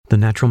The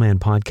Natural Man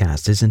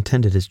podcast is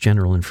intended as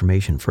general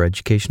information for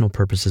educational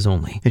purposes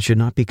only. It should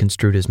not be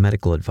construed as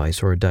medical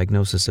advice or a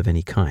diagnosis of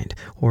any kind,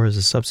 or as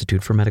a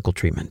substitute for medical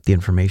treatment. The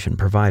information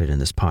provided in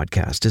this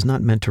podcast is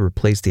not meant to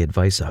replace the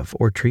advice of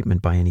or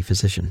treatment by any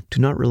physician. Do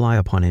not rely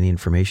upon any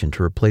information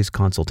to replace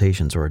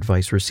consultations or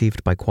advice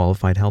received by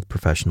qualified health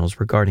professionals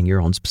regarding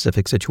your own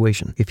specific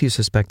situation. If you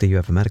suspect that you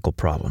have a medical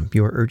problem,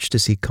 you are urged to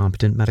seek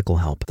competent medical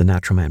help. The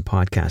Natural Man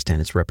podcast and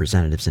its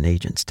representatives and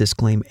agents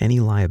disclaim any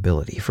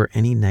liability for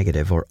any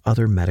negative or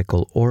other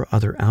medical or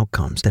other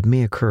outcomes that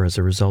may occur as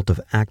a result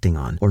of acting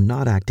on or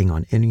not acting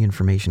on any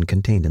information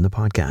contained in the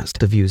podcast.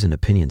 The views and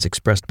opinions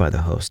expressed by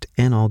the host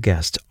and all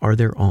guests are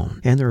their own,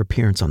 and their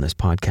appearance on this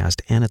podcast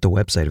and at the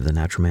website of the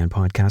Natural Man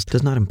podcast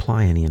does not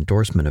imply any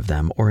endorsement of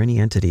them or any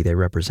entity they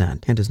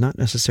represent, and does not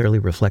necessarily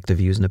reflect the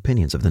views and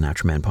opinions of the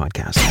Natural Man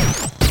podcast.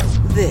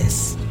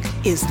 This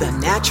is the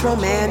Natural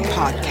Man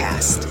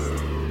Podcast.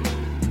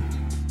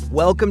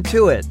 Welcome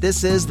to it.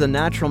 This is the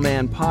Natural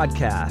Man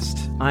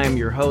Podcast. I am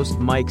your host,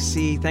 Mike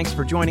C. Thanks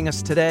for joining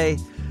us today.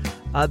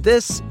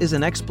 This is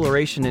an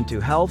exploration into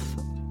health,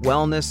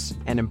 wellness,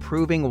 and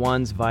improving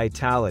one's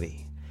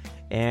vitality.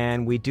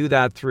 And we do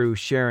that through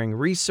sharing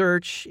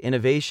research,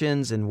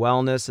 innovations in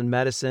wellness and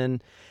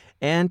medicine,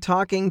 and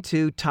talking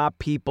to top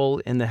people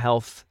in the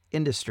health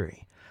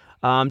industry.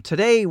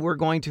 Today, we're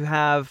going to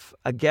have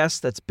a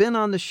guest that's been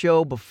on the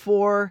show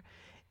before,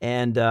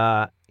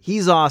 and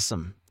he's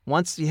awesome.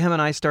 Once him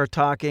and I start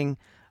talking,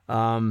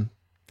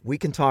 we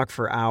can talk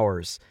for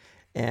hours.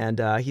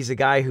 And he's a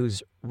guy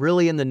who's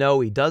really in the know.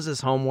 He does his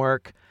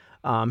homework.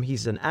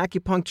 He's an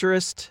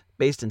acupuncturist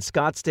based in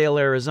Scottsdale,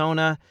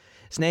 Arizona.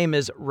 His name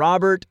is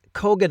Robert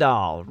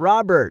Kogadal.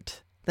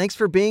 Robert, thanks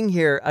for being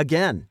here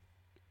again.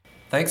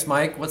 Thanks,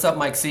 Mike. What's up,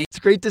 Mike C? It's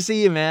great to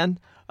see you, man.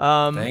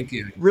 Thank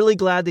you. Really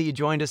glad that you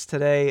joined us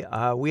today.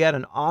 We had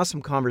an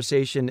awesome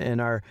conversation in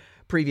our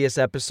previous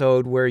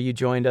episode where you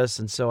joined us,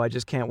 and so I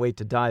just can't wait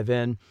to dive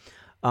in.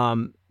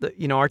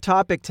 Our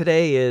topic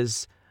today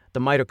is the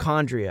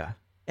mitochondria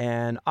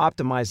and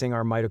optimizing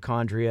our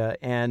mitochondria.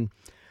 And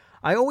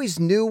I always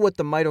knew what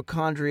the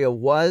mitochondria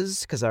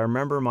was because I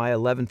remember my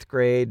 11th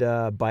grade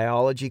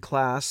biology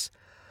class,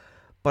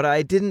 but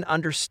I didn't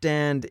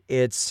understand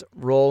its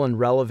role and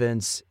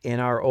relevance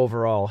in our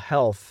overall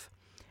health.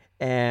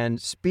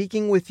 And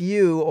speaking with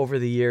you over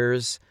the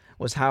years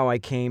was how I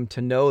came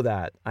to know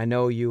that. I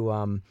know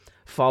you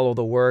follow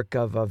the work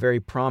of a very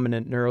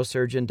prominent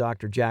neurosurgeon,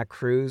 Dr. Jack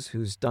Cruz,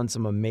 who's done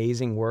some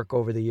amazing work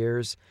over the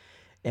years.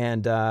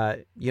 And,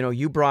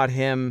 you brought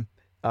him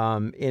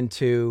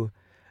into,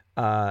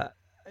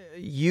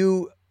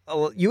 you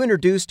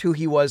introduced who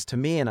he was to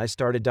me, and I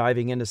started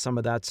diving into some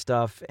of that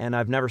stuff, and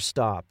I've never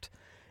stopped.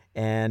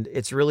 And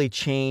it's really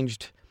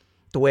changed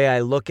the way I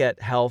look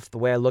at health, the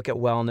way I look at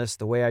wellness,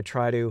 the way I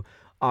try to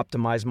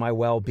optimize my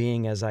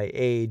well-being as I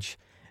age.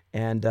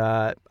 And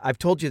I've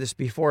told you this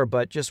before,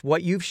 but just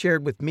what you've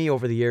shared with me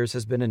over the years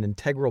has been an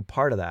integral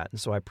part of that. And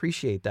so I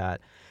appreciate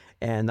that.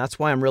 And that's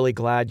why I'm really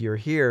glad you're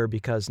here,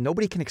 because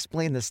nobody can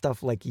explain this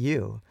stuff like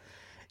you.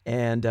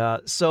 And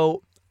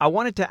so I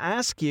wanted to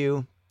ask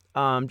you,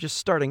 just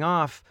starting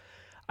off,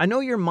 I know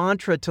your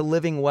mantra to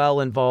living well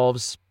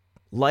involves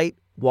light,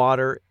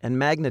 water, and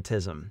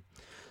magnetism.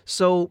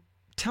 So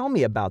tell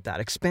me about that.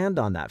 Expand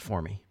on that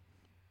for me.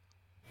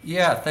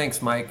 Yeah,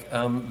 thanks, Mike.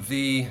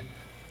 The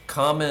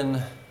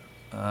common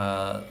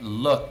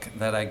look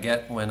that I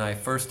get when I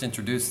first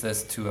introduce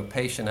this to a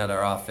patient at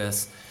our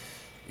office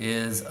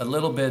is a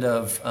little bit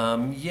of,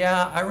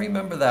 I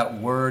remember that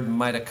word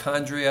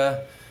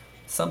mitochondria,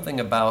 something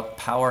about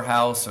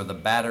powerhouse or the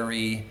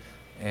battery,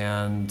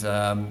 and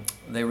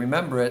they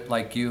remember it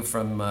like you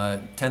from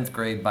 10th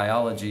grade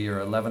biology or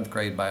 11th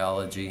grade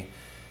biology.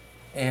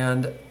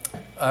 And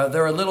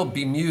they're a little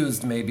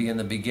bemused maybe in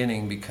the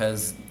beginning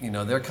because,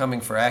 they're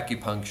coming for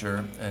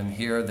acupuncture, and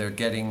here they're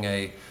getting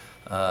a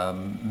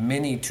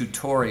mini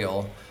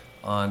tutorial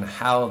on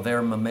how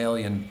their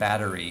mammalian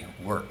battery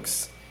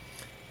works.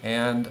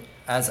 And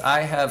as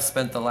I have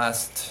spent the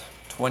last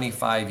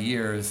 25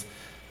 years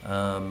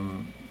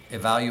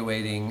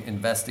evaluating,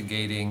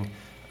 investigating,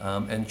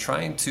 and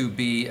trying to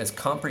be as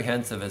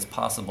comprehensive as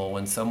possible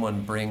when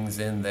someone brings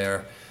in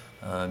their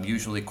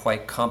usually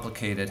quite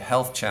complicated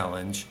health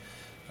challenge,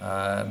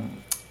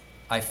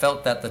 I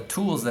felt that the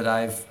tools that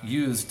I've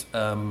used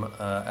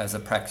as a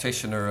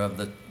practitioner of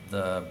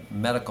the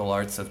medical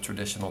arts of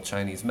traditional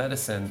Chinese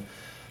medicine,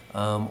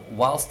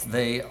 whilst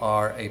they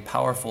are a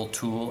powerful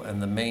tool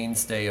and the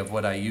mainstay of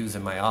what I use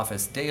in my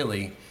office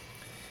daily,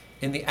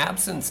 in the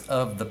absence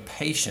of the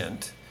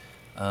patient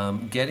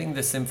getting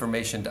this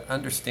information to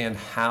understand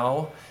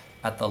how,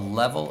 at the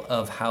level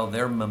of how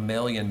their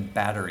mammalian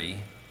battery,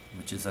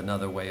 which is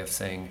another way of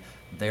saying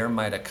their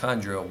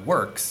mitochondria,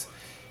 works,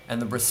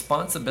 and the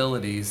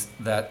responsibilities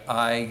that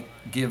I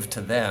give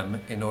to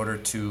them in order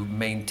to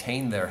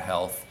maintain their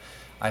health,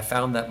 I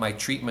found that my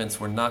treatments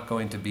were not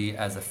going to be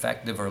as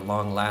effective or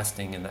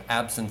long-lasting in the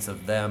absence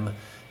of them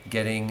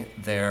getting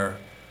their,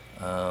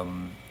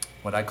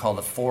 what I call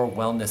the 4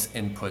 wellness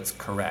inputs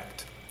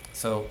correct.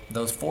 So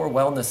those 4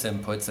 wellness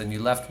inputs, and you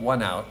left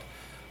one out,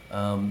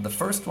 The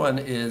first one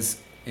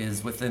is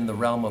within the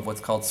realm of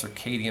what's called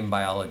circadian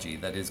biology,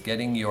 that is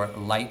getting your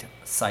light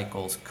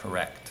cycles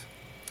correct.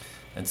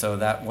 And so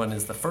that one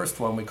is the first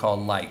one we call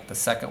light. The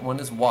second one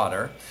is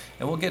water.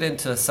 And we'll get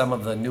into some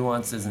of the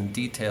nuances and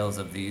details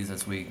of these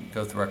as we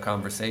go through our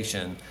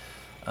conversation.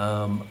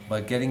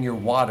 But getting your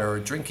water, or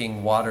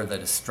drinking water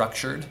that is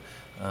structured,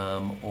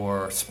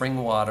 or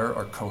spring water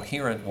or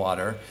coherent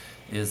water,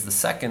 is the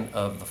second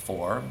of the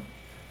four.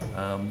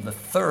 The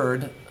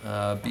third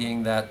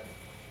being that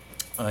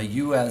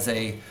you as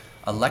a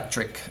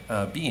electric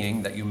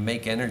being, that you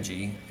make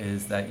energy,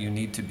 is that you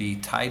need to be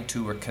tied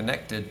to or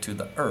connected to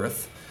the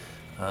earth.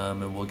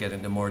 And we'll get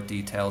into more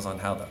details on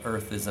how the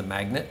earth is a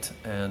magnet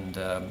and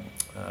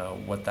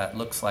what that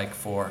looks like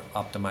for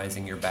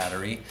optimizing your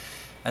battery.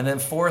 And then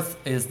fourth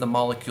is the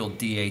molecule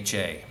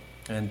DHA.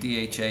 And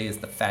DHA is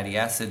the fatty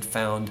acid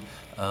found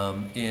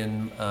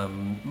in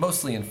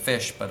mostly in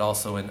fish, but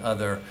also in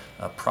other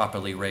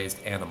properly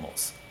raised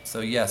animals. So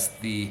yes,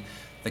 the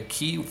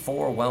key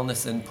 4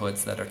 wellness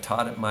inputs that are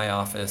taught at my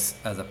office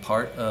as a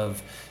part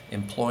of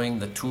employing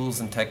the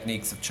tools and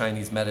techniques of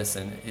Chinese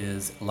medicine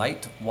is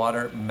light,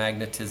 water,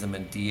 magnetism,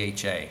 and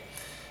DHA.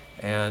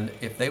 And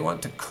if they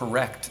want to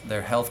correct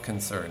their health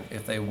concern,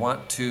 if they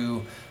want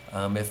to,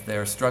 if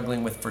they're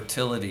struggling with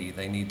fertility,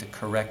 they need to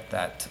correct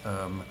that,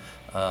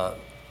 I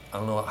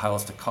don't know how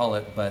else to call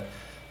it, but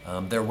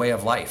their way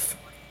of life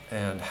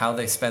and how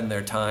they spend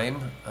their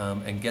time,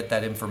 and get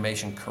that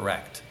information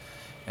correct.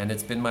 And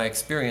it's been my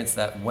experience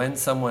that when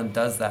someone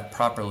does that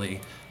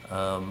properly,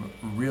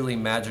 really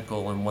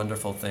magical and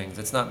wonderful things,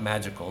 it's not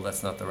magical,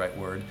 that's not the right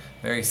word,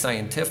 very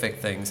scientific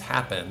things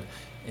happen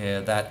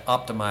that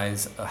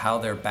optimize how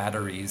their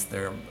batteries,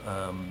 their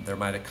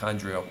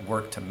mitochondria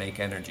work to make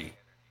energy.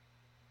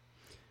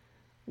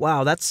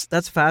 Wow,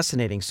 that's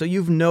fascinating. So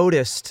you've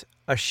noticed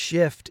a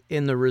shift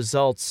in the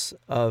results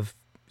of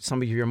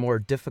some of your more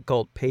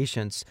difficult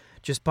patients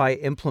just by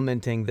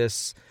implementing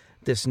this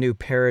new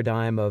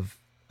paradigm of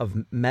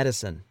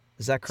medicine.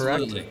 Is that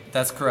correct? Absolutely,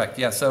 that's correct.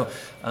 Yeah. So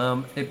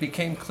it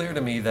became clear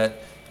to me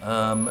that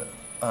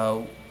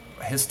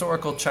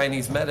historical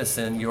Chinese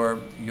medicine,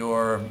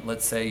 your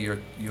let's say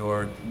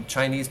your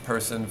Chinese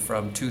person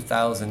from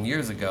 2,000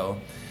 years ago,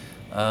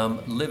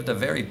 lived a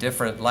very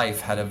different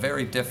life, had a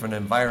very different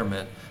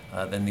environment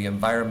than the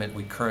environment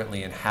we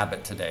currently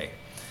inhabit today.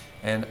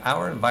 And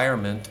our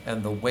environment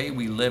and the way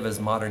we live as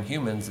modern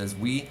humans is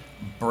we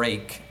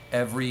break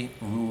every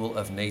rule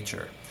of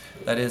nature.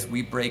 That is,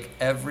 we break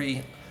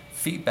every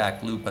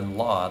feedback loop and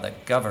law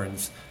that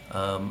governs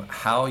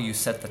how you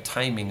set the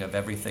timing of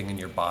everything in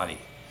your body.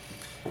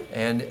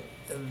 And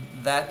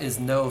that is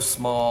no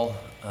small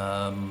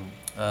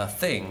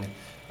thing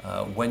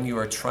when you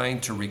are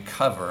trying to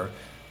recover.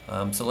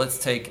 So let's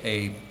take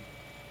an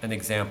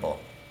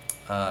example.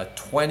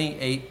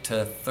 28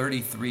 to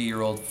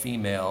 33-year-old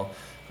female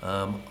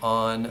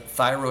on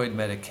thyroid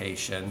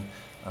medication,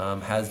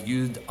 has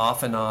used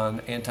off and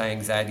on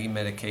anti-anxiety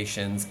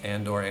medications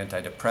and or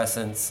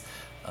antidepressants,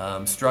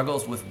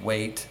 struggles with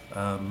weight,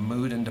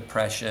 mood and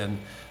depression,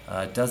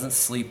 doesn't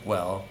sleep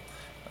well.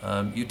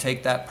 You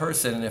take that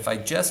person, and if I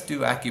just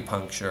do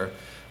acupuncture,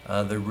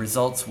 the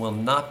results will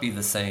not be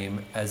the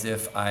same as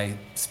if I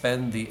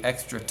spend the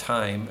extra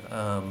time,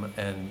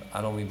 and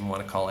I don't even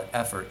want to call it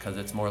effort because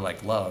it's more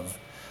like love,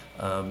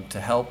 to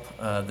help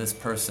this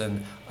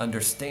person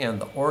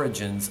understand the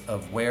origins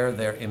of where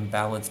their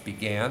imbalance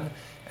began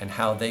and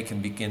how they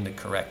can begin to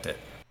correct it.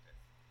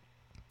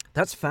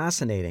 That's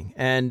fascinating.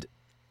 And,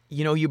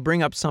 you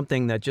bring up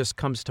something that just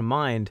comes to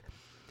mind.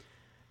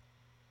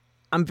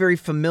 I'm very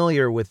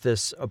familiar with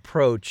this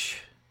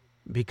approach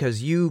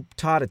because you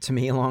taught it to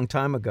me a long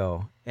time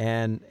ago,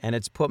 and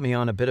it's put me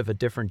on a bit of a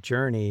different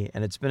journey,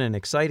 and it's been an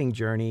exciting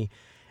journey,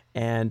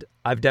 and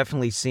I've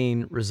definitely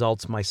seen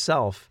results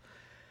myself.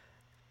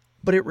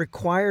 But it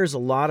requires a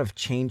lot of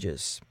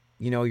changes.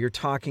 You're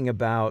talking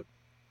about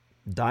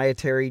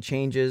dietary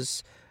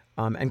changes,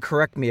 and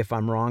correct me if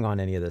I'm wrong on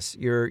any of this.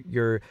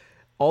 You're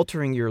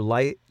altering your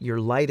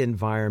light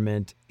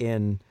environment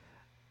in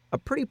a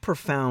pretty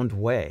profound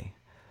way.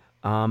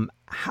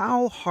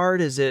 How hard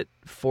is it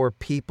for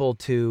people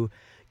to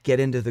get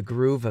into the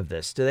groove of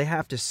this? Do they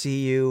have to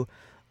see you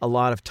a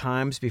lot of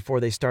times before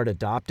they start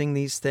adopting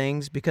these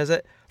things? Because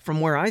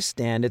from where I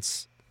stand,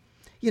 it's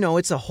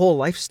a whole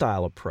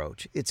lifestyle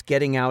approach. It's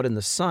getting out in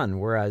the sun,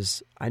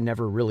 whereas I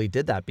never really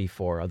did that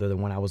before other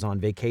than when I was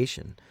on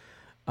vacation.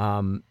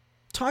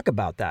 Talk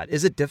about that.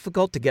 Is it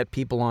difficult to get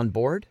people on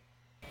board?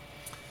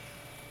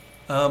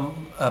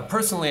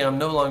 Personally, I'm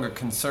no longer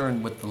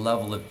concerned with the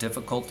level of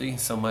difficulty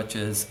so much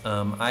as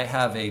I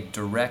have a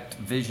direct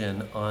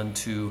vision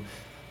onto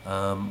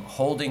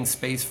holding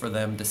space for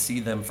them to see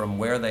them from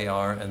where they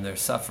are and their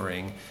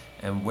suffering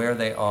and where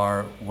they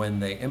are when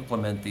they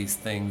implement these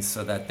things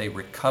so that they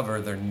recover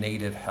their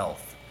native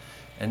health.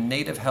 And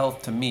native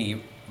health to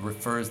me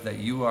refers that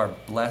you are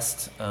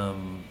blessed,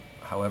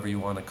 however you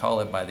want to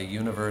call it, by the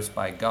universe,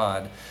 by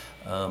God,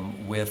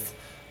 with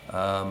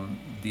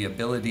the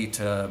ability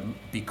to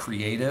be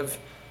creative,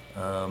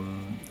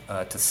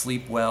 to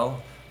sleep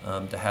well,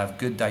 to have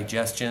good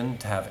digestion,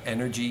 to have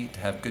energy, to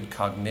have good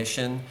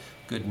cognition,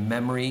 good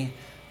memory,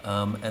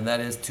 and that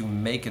is to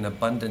make an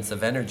abundance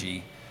of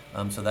energy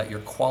so that your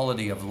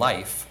quality of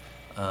life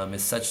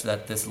is such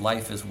that this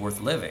life is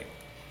worth living.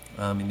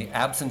 In the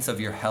absence of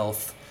your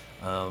health,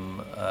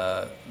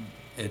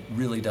 it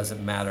really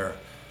doesn't matter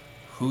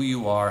who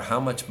you are, how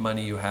much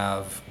money you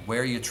have,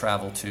 where you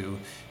travel to.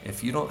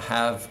 If you don't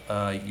have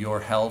your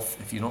health,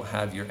 if you don't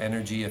have your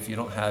energy, if you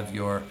don't have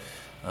your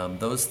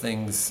those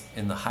things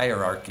in the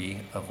hierarchy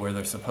of where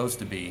they're supposed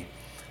to be,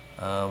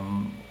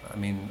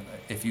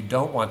 if you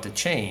don't want to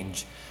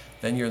change,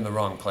 then you're in the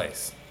wrong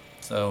place.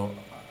 So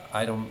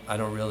I'm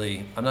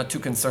not too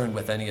concerned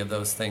with any of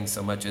those things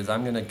so much as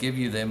I'm going to give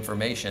you the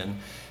information,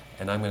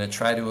 and I'm going to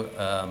try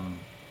to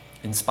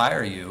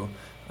inspire you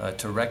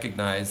to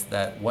recognize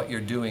that what you're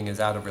doing is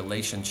out of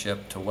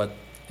relationship to what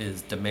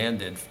is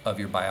demanded of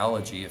your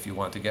biology if you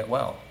want to get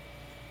well.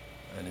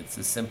 And it's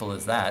as simple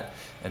as that.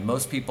 And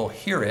most people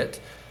hear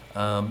it.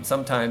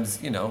 Sometimes,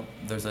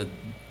 there's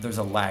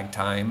a lag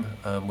time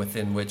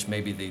within which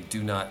maybe they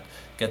do not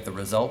get the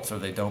results or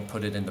they don't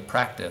put it into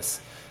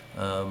practice.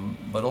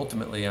 But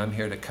ultimately, I'm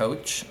here to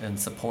coach and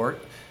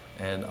support,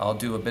 and I'll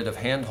do a bit of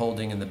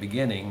hand-holding in the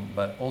beginning,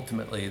 but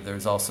ultimately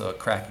there's also a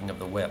cracking of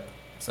the whip.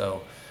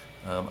 So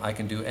I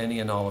can do any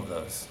and all of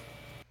those.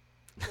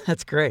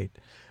 That's great.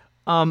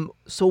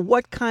 So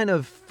what kind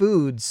of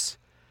foods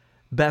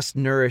best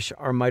nourish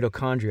our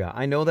mitochondria?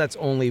 I know that's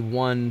only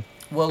one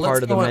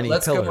part of the many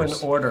pillars. Let's go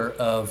in order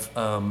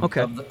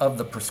of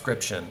the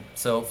prescription.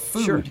 So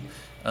food,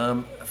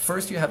 sure.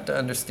 First you have to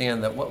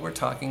understand that what we're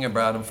talking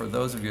about, and for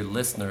those of your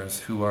listeners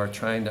who are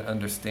trying to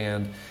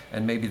understand,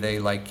 and maybe they,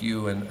 like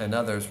you and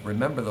others,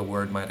 remember the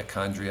word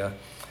mitochondria,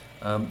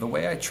 the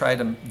way I try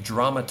to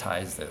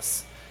dramatize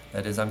this,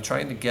 that is, I'm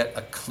trying to get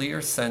a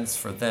clear sense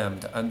for them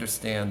to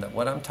understand that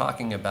what I'm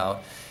talking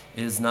about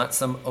is not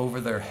some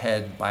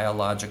over-their-head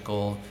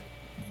biological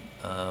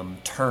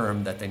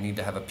term that they need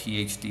to have a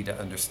PhD to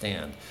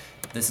understand.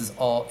 This is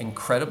all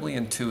incredibly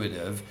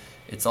intuitive.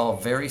 It's all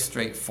very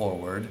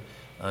straightforward.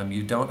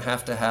 You don't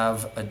have to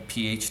have a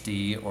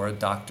PhD or a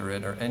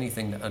doctorate or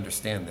anything to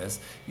understand this.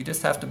 You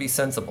just have to be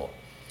sensible.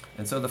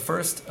 And so the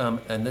first,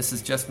 and this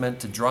is just meant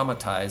to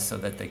dramatize so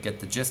that they get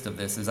the gist of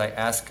this, is I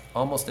ask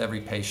almost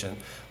every patient,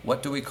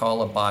 what do we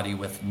call a body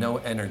with no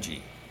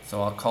energy?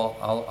 So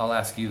I'll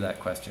ask you that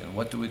question.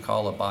 What do we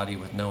call a body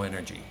with no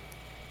energy?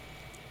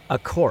 A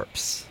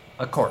corpse.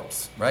 A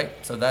corpse, right?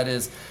 So that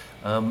is,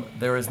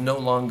 there is no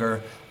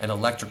longer an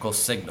electrical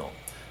signal.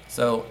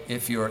 So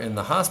if you're in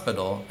the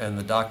hospital and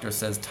the doctor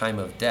says time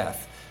of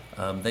death,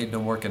 they've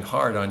been working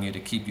hard on you to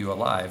keep you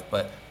alive,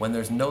 but when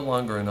there's no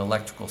longer an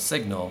electrical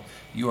signal,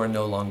 you are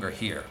no longer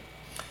here.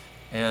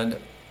 And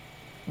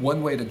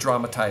one way to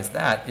dramatize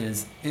that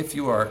is if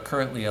you are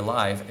currently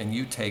alive and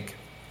you take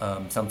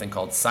something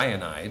called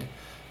cyanide,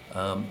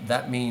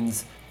 that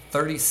means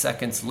 30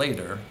 seconds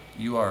later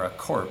you are a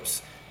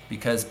corpse,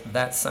 because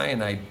that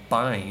cyanide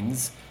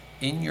binds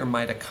in your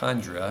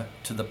mitochondria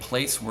to the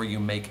place where you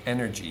make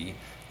energy.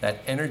 That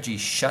energy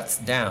shuts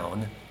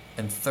down,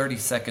 and 30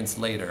 seconds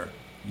later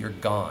you're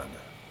gone.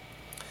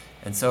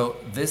 And so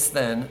this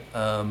then,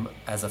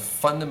 as a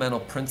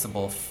fundamental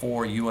principle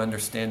for you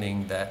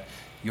understanding that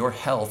your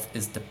health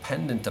is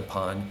dependent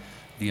upon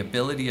the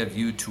ability of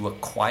you to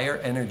acquire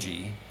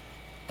energy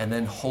and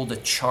then hold a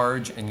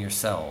charge in your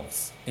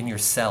cells, And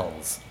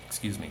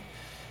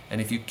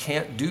if you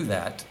can't do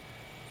that,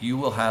 you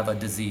will have a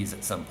disease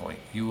at some point.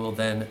 You will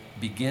then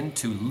begin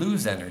to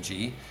lose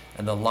energy,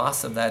 and the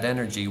loss of that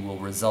energy will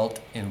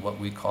result in what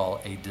we call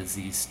a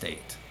disease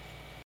state.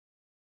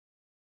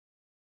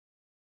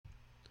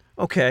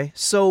 Okay,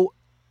 so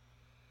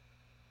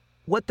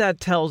what that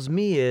tells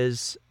me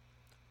is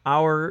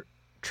our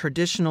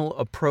traditional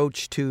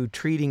approach to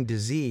treating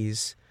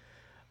disease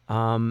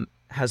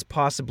has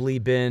possibly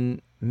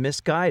been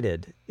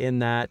misguided in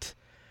that,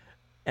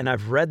 and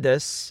I've read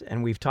this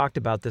and we've talked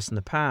about this in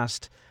the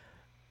past,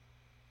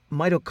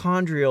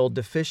 mitochondrial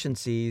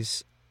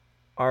deficiencies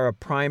are a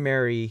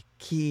primary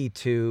key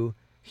to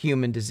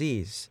human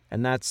disease,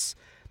 and that's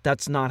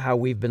not how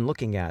we've been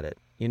looking at it.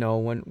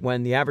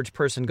 When the average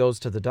person goes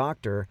to the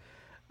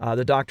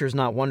doctor's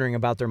not wondering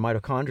about their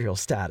mitochondrial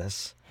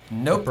status.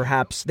 Nope.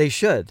 Perhaps they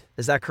should.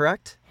 Is that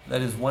correct?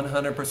 That is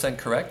 100%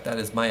 correct. That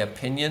is my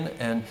opinion.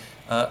 And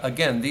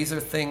again, these are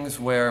things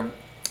where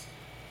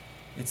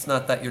it's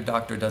not that your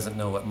doctor doesn't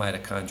know what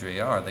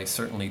mitochondria are. They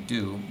certainly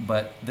do.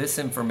 But this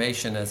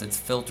information, as it's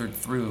filtered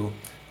through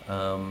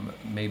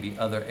maybe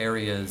other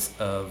areas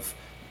of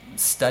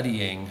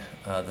studying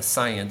the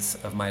science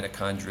of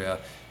mitochondria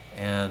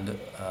and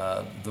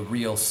the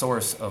real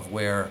source of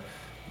where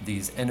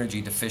these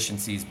energy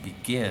deficiencies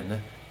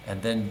begin,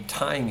 and then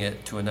tying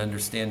it to an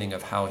understanding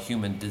of how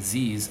human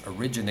disease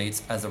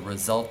originates as a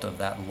result of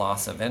that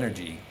loss of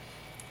energy,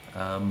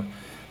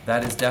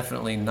 that is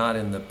definitely not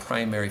in the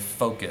primary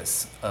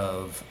focus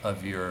of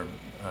your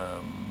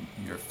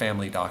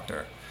family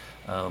doctor,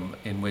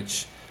 in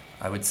which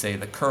I would say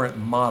the current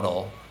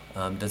model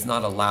does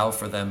not allow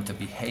for them to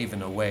behave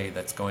in a way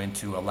that's going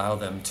to allow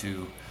them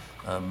to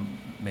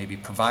maybe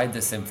provide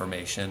this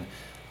information.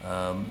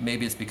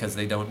 Maybe it's because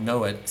they don't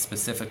know it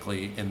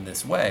specifically in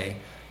this way.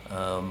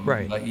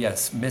 Right. But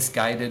yes,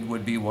 misguided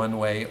would be one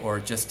way, or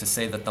just to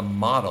say that the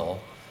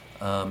model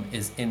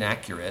is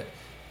inaccurate.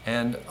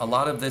 And a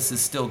lot of this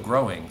is still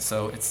growing.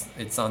 So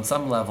it's on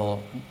some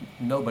level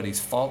nobody's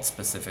fault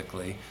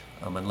specifically,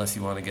 unless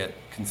you want to get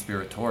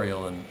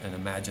conspiratorial and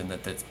imagine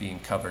that that's being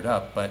covered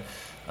up. But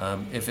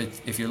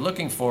if you're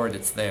looking for it,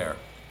 it's there.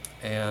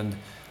 And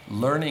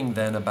learning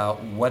then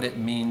about what it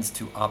means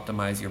to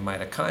optimize your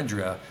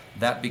mitochondria,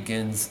 that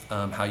begins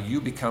how you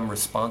become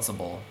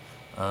responsible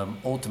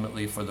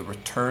ultimately for the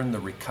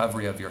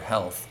recovery of your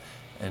health,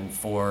 and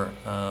for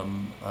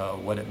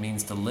what it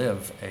means to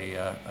live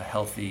a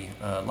healthy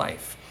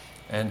life.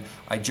 And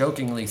I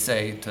jokingly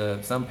say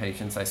to some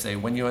patients, I say,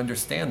 when you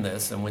understand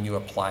this and when you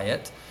apply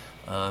it,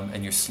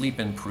 and your sleep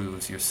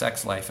improves, your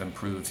sex life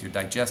improves, your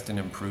digestion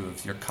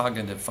improves, your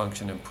cognitive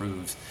function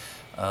improves,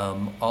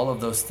 all of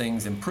those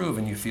things improve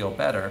and you feel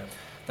better,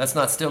 that's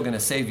not still going to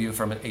save you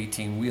from an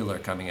 18-wheeler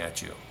coming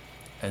at you.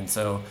 And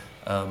so,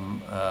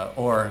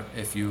 or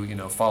if you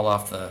fall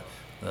off the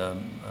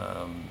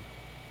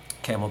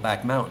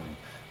Camelback Mountain.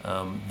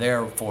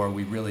 Therefore,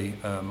 we really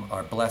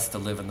are blessed to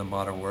live in the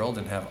modern world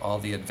and have all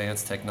the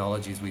advanced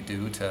technologies we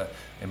do to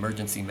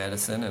emergency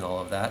medicine and all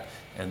of that.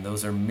 And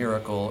those are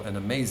miracle and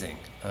amazing.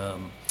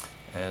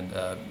 And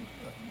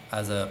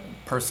as a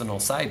personal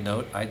side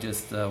note, I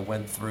just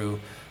went through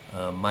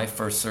my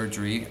first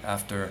surgery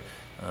after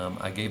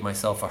I gave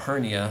myself a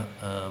hernia,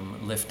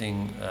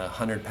 lifting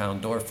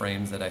 100-pound door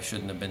frames that I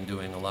shouldn't have been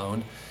doing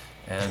alone.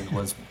 And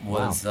was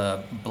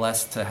Wow.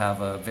 Blessed to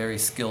have a very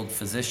skilled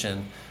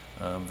physician,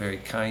 very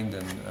kind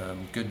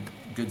and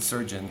good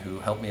surgeon who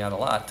helped me out a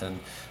lot. And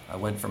I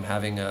went from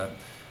having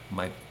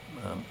my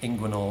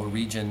inguinal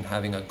region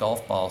having a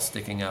golf ball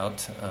sticking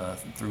out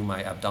through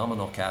my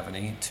abdominal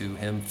cavity to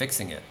him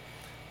fixing it.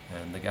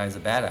 And the guy's a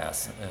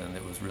badass, and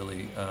it was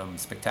really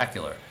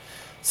spectacular.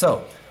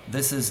 So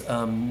this is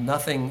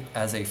nothing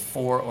as a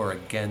for or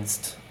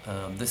against.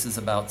 This is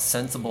about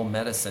sensible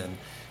medicine.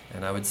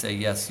 And I would say,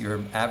 yes,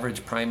 your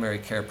average primary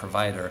care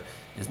provider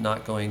is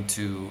not going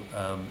to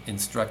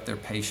instruct their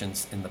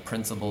patients in the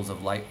principles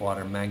of light,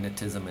 water,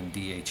 magnetism, and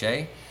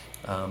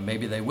DHA.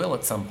 Maybe they will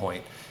at some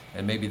point,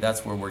 and maybe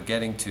that's where we're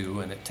getting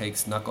to, and it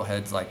takes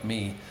knuckleheads like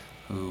me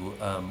who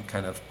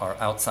kind of are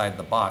outside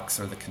the box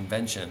or the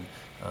convention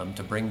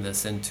to bring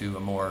this into a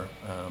more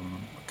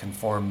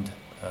conformed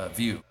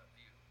view.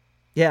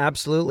 Yeah,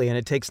 absolutely. And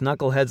it takes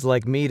knuckleheads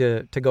like me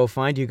to go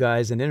find you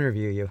guys and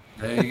interview you.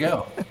 There you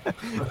go.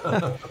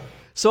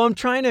 So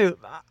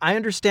I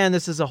understand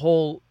this is a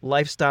whole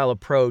lifestyle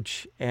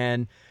approach,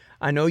 and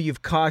I know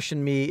you've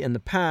cautioned me in the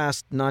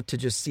past not to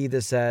just see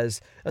this as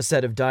a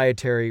set of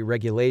dietary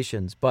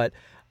regulations, but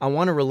I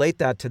want to relate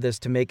that to this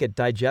to make it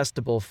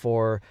digestible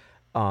for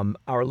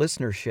our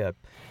listenership.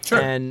 Sure.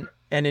 And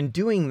in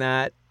doing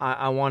that,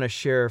 I want to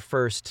share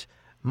first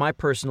my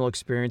personal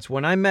experience.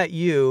 When I met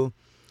you,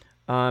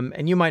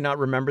 and you might not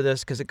remember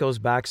this because it goes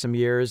back some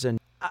years, and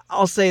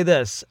I'll say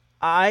this,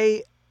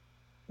 I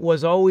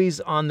was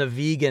always on the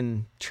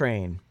vegan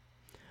train.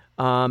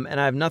 And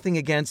I have nothing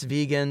against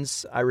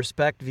vegans. I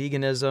respect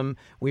veganism.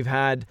 We've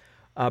had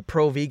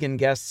pro-vegan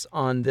guests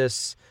on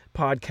this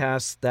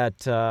podcast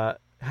that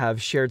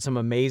have shared some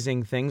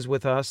amazing things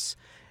with us.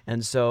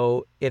 And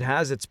so it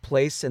has its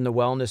place in the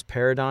wellness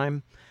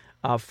paradigm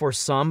for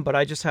some, but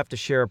I just have to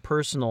share a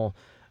personal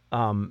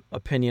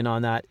opinion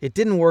on that. It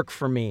didn't work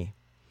for me.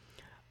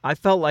 I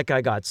felt like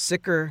I got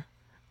sicker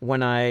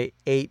when I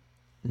ate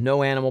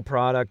no animal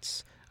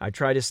products. I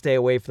tried to stay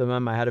away from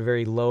them. I had a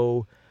very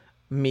low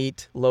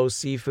meat, low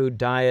seafood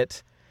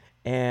diet,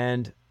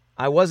 and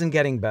I wasn't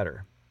getting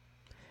better.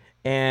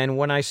 And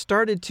when I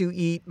started to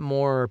eat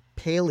more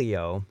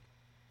paleo,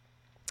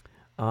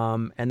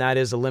 and that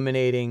is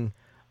eliminating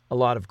a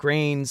lot of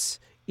grains,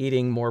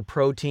 eating more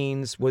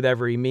proteins with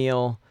every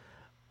meal,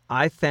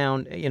 I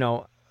found,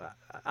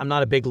 I'm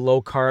not a big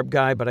low carb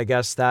guy, but I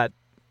guess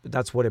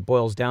that's what it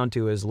boils down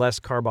to, is less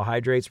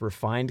carbohydrates,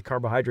 refined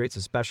carbohydrates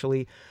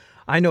especially.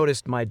 I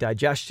noticed my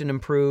digestion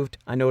improved.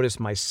 I noticed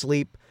my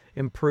sleep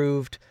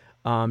improved.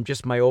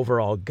 Just my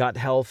overall gut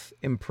health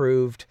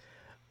improved.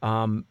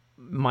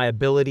 My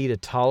ability to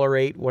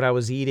tolerate what I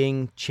was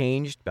eating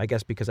changed, I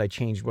guess because I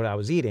changed what I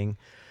was eating.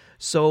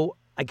 So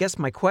I guess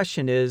my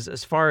question is,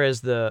 as far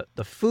as the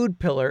food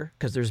pillar,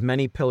 because there's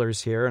many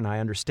pillars here, and I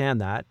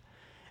understand that,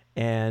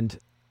 and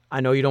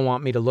I know you don't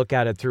want me to look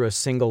at it through a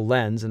single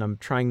lens, and I'm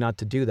trying not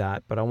to do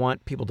that, but I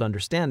want people to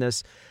understand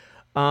this.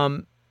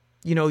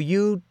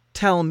 You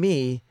tell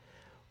me,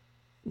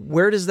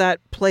 where does that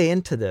play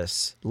into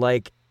this?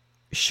 Like,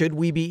 should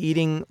we be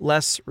eating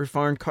less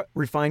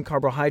refined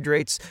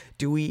carbohydrates?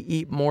 Do we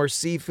eat more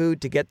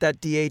seafood to get that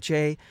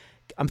DHA?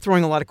 I'm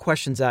throwing a lot of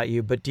questions at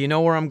you, but do you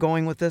know where I'm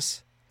going with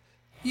this?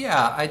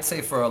 Yeah, I'd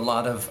say for a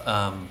lot of,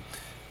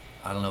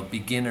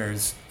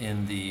 beginners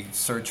in the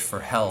search for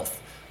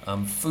health,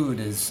 food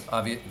is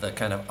the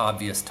kind of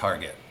obvious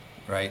target,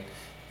 right?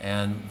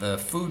 And the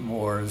food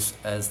wars,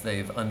 as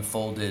they've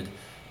unfolded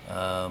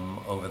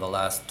over the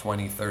last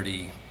 20,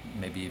 30,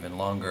 maybe even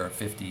longer,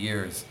 50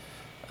 years,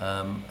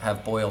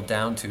 have boiled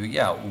down to,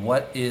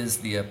 what is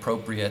the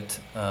appropriate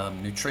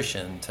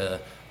nutrition to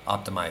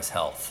optimize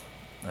health?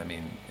 I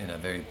mean, in a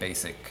very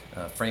basic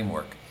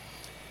framework.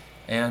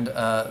 And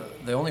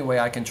the only way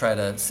I can try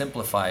to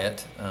simplify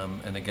it,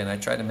 and again, I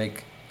try to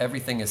make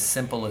everything as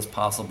simple as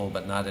possible,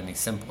 but not any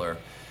simpler,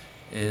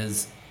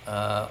 is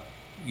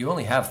you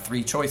only have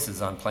 3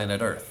 choices on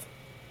planet Earth: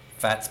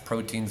 fats,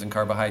 proteins, and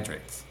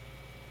carbohydrates.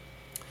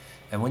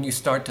 And when you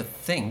start to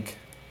think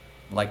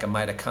like a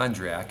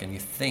mitochondriac, and you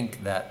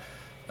think that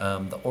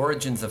the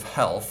origins of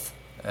health,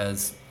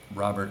 as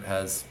Robert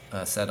has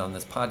said on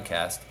this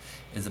podcast,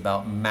 is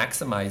about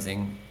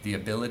maximizing the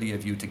ability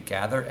of you to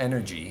gather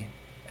energy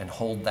and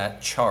hold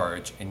that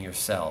charge in your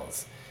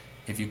cells.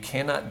 If you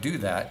cannot do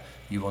that,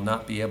 you will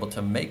not be able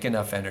to make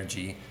enough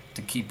energy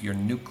to keep your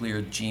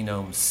nuclear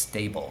genome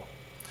stable.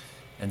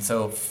 And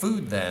so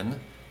food then,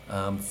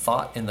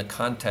 thought in the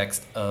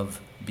context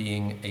of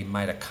being a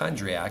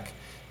mitochondriac,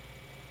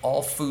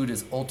 all food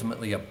is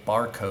ultimately a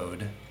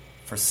barcode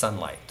for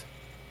sunlight.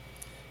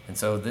 And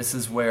so this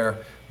is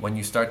where, when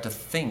you start to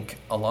think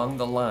along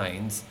the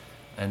lines,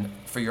 and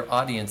for your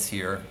audience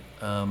here,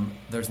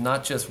 there's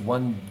not just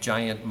one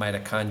giant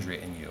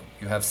mitochondria in you.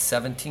 You have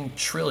 17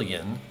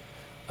 trillion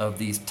of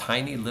these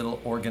tiny little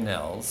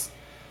organelles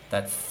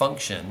that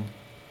function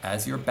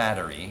as your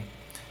battery,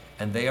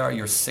 and they are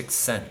your sixth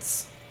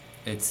sense.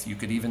 It's, you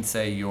could even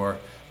say, your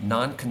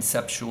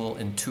non-conceptual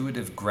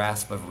intuitive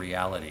grasp of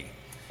reality,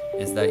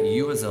 is that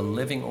you as a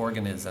living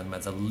organism,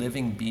 as a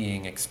living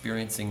being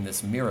experiencing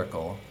this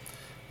miracle,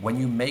 when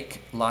you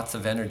make lots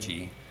of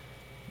energy,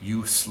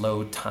 you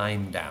slow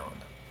time down.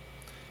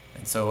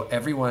 And so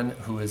everyone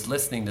who is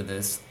listening to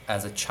this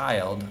as a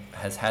child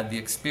has had the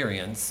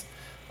experience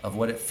of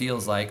what it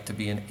feels like to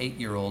be an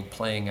 8-year-old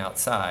playing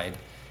outside,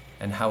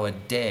 and how a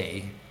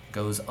day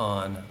goes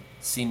on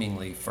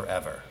seemingly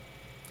forever.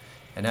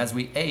 And as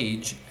we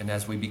age and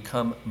as we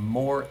become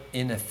more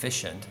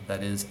inefficient,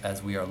 that is,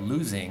 as we are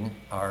losing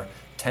our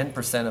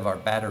 10% of our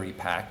battery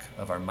pack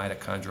of our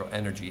mitochondrial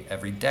energy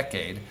every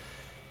decade,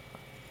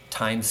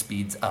 time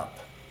speeds up.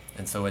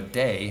 And so a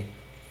day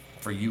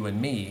for you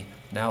and me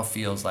now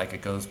feels like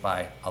it goes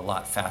by a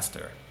lot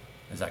faster.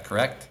 Is that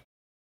correct?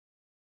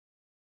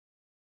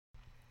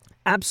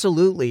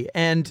 Absolutely.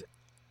 And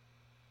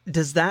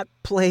does that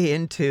play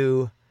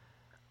into,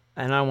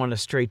 and I don't want to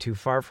stray too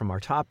far from our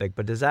topic,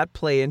 but does that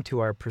play into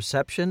our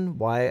perception?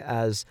 Why,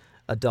 as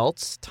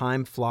adults,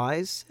 time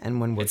flies,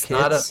 and when we're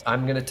kids?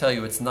 I'm going to tell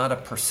you, it's not a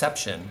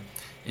perception.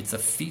 It's a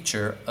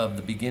feature of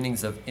the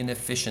beginnings of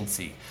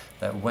inefficiency,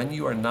 that when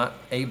you are not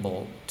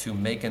able to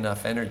make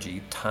enough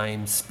energy,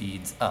 time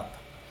speeds up.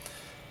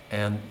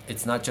 And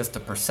it's not just a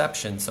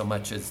perception so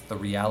much as the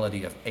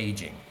reality of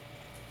aging.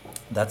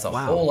 That's a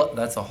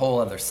whole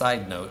other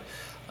side note.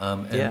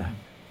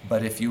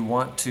 But if you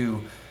want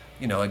to,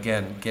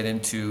 again, get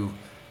into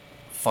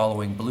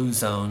following blue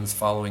zones,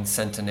 following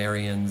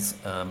centenarians,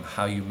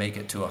 how you make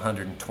it to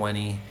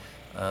 120,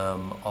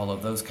 all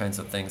of those kinds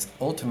of things,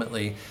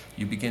 ultimately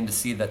you begin to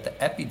see that the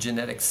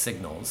epigenetic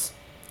signals,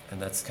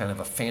 and that's kind of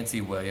a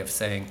fancy way of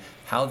saying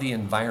how the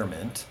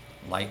environment,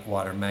 light,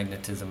 water,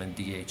 magnetism, and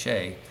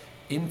DHA,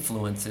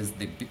 influences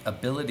the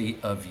ability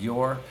of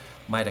your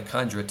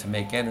mitochondria to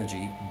make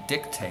energy,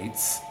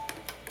 dictates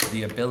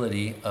the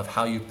ability of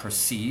how you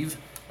perceive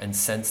and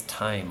sense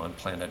time on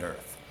planet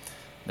Earth.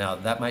 Now,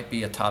 that might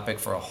be a topic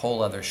for a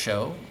whole other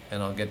show,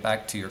 and I'll get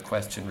back to your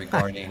question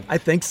regarding... I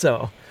think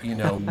so.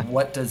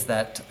 What does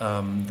that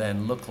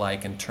then look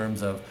like in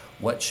terms of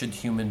what should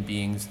human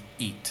beings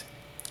eat?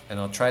 And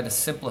I'll try to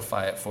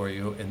simplify it for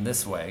you in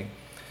this way.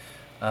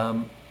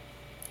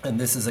 And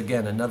this is,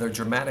 again, another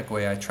dramatic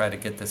way I try to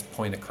get this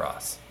point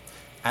across.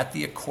 At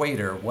the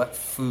equator, what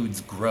foods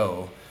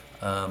grow,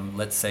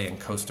 let's say in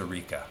Costa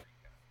Rica?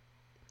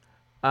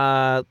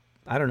 I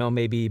don't know,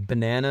 maybe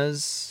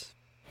bananas,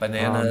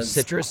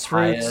 citrus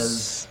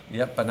papayas, fruits.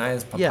 Yep,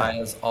 bananas,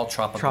 papayas, all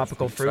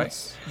tropical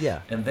fruits. Right?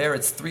 Yeah. And there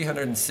it's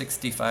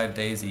 365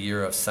 days a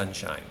year of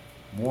sunshine,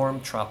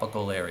 warm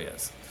tropical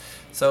areas.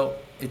 So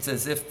it's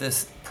as if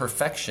this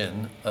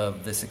perfection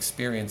of this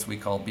experience we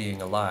call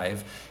being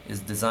alive is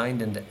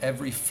designed into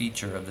every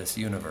feature of this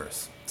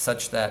universe,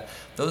 such that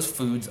those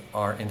foods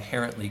are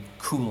inherently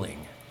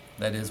cooling.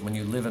 That is, when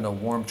you live in a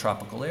warm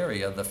tropical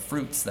area, the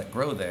fruits that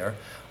grow there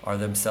are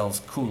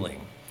themselves cooling.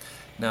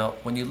 Now,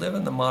 when you live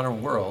in the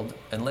modern world,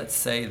 and let's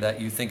say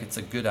that you think it's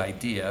a good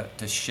idea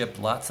to ship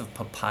lots of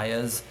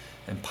papayas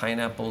and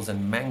pineapples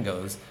and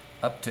mangoes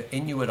up to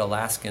Inuit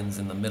Alaskans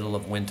in the middle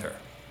of winter,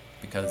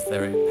 because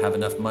they have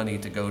enough money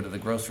to go to the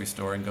grocery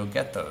store and go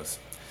get those.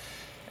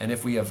 And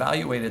if we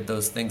evaluated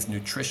those things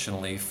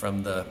nutritionally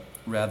from the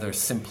rather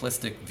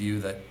simplistic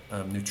view that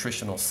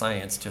nutritional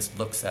science just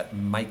looks at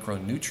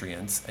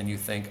micronutrients, and you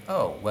think,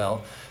 oh,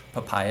 well,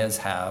 papayas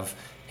have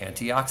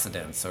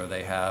antioxidants, or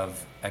they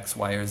have X,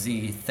 Y, or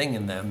Z thing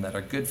in them that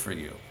are good for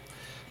you.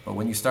 But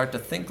when you start to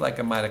think like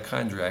a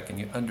mitochondriac and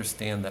you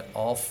understand that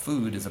all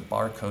food is a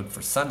barcode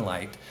for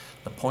sunlight,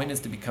 the point is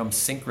to become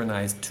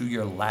synchronized to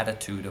your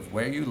latitude of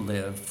where you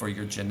live for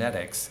your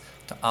genetics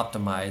to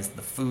optimize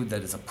the food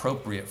that is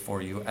appropriate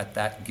for you at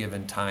that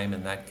given time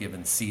and that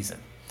given season.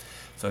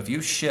 So if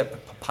you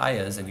ship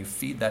papayas and you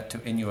feed that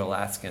to Inuit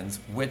Alaskans,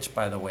 which,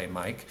 by the way,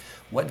 Mike,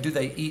 what do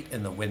they eat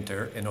in the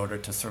winter in order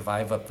to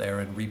survive up there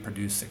and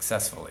reproduce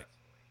successfully?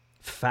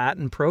 Fat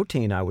and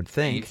protein, I would They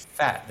think. eat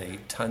fat. They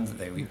eat tons.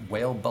 They eat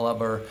whale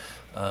blubber,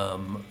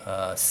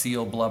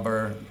 seal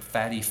blubber,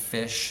 fatty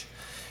fish.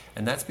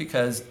 And that's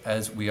because,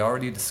 as we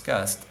already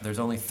discussed, there's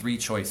only three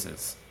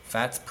choices: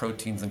 fats,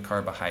 proteins, and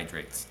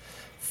carbohydrates.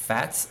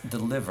 Fats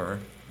deliver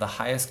the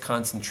highest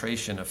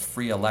concentration of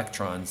free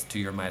electrons to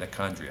your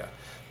mitochondria.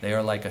 They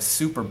are like a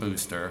super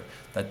booster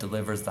that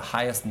delivers the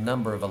highest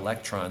number of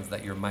electrons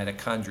that your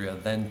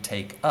mitochondria then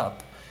take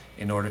up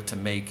in order to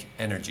make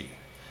energy.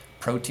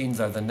 Proteins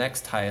are the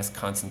next highest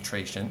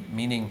concentration,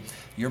 meaning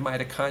your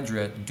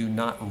mitochondria do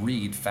not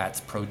read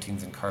fats,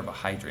 proteins, and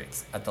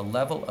carbohydrates. At the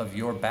level of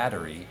your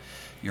battery,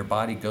 your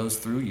body goes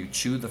through, you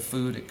chew the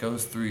food, it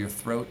goes through your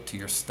throat to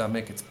your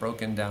stomach, it's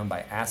broken down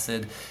by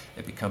acid,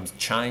 it becomes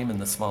chyme in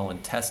the small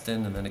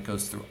intestine, and then it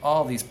goes through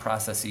all these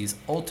processes,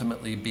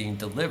 ultimately being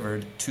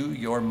delivered to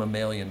your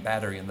mammalian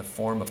battery in the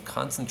form of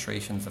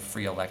concentrations of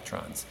free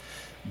electrons.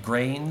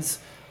 Grains,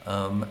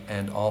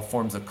 and all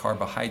forms of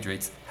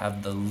carbohydrates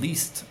have the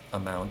least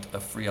amount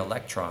of free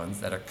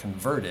electrons that are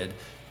converted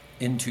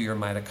into your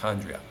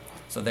mitochondria.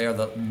 So they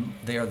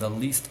are the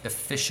least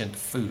efficient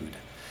food.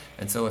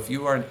 And so if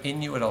you are an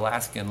Inuit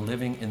Alaskan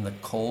living in the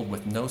cold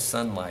with no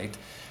sunlight,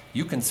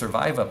 you can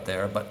survive up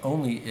there, but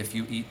only if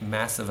you eat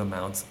massive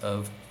amounts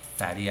of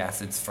fatty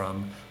acids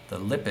from the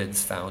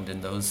lipids found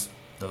in those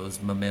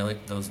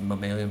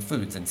mammalian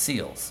foods and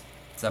seals.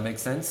 Does that make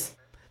sense?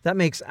 That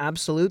makes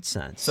absolute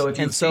sense. So if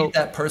you feed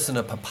that person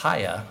a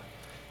papaya,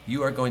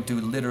 you are going to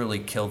literally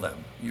kill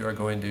them. You are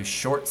going to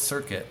short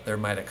circuit their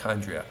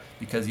mitochondria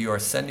because you are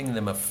sending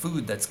them a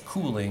food that's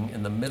cooling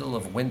in the middle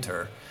of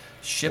winter,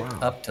 shipped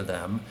up to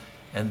them,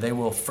 and they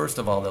will, first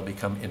of all, they'll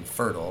become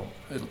infertile.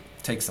 It'll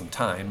take some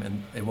time,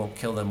 and it won't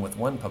kill them with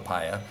one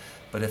papaya,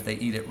 but if they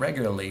eat it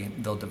regularly,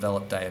 they'll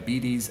develop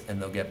diabetes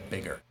and they'll get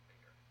bigger.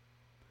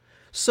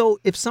 So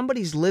if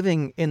somebody's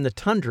living in the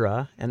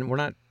tundra, and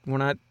we're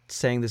not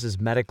saying this is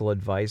medical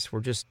advice,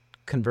 we're just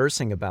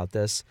conversing about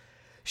this,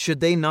 should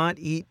they not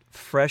eat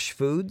fresh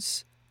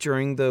foods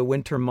during the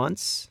winter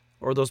months?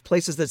 Or those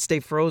places that stay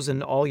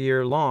frozen all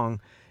year long,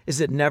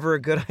 is it never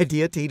a good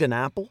idea to eat an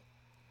apple?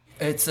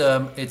 It's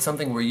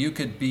something where you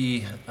could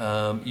be,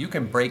 you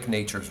can break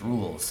nature's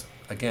rules.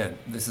 Again,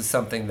 this is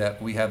something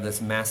that we have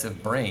this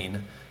massive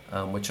brain,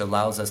 which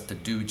allows us to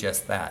do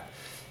just that.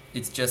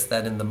 It's just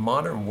that in the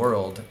modern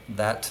world,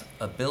 that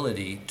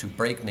ability to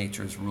break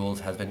nature's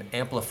rules has been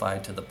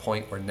amplified to the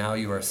point where now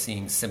you are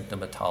seeing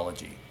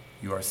symptomatology.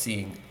 You are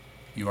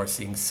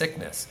seeing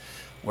sickness.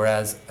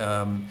 Whereas,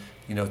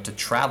 to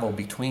travel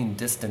between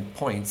distant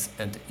points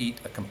and to eat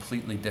a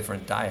completely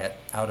different diet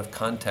out of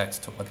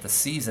context to what the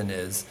season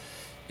is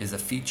a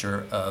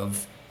feature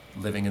of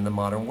living in the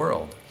modern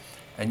world.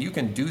 And you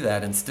can do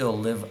that and still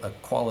live a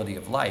quality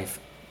of life,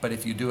 but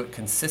if you do it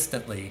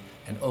consistently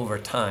and over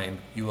time,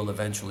 you will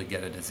eventually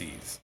get a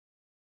disease.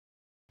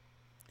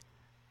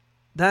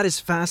 That is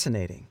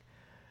fascinating.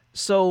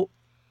 So,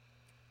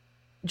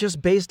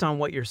 just based on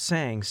what you're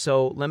saying,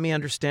 so let me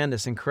understand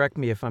this and correct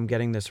me if I'm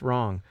getting this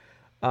wrong.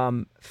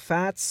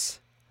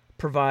 Fats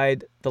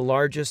provide the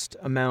largest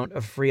amount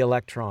of free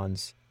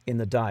electrons in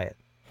the diet.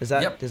 Is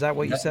that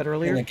what you said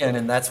earlier?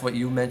 And that's what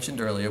you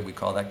mentioned earlier. We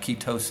call that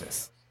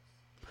ketosis.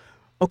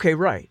 Okay,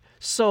 right.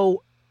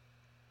 So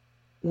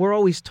we're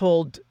always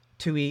told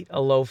to eat a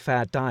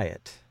low-fat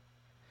diet.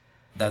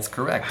 That's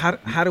correct.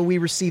 How do we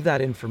receive that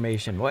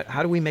information?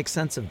 How do we make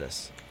sense of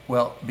this?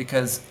 Well,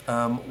 because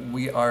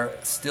we are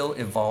still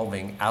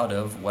evolving out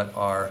of what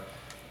are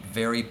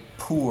very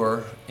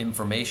poor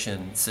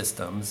information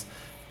systems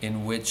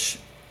in which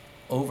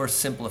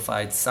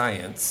oversimplified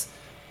science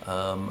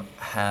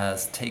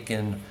has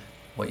taken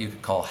what you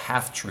could call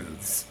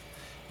half-truths.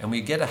 And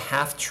we get a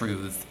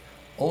half-truth.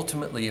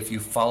 Ultimately, if you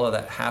follow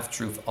that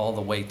half-truth all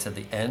the way to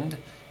the end,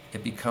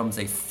 it becomes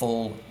a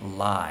full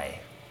lie.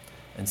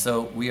 And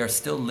so we are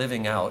still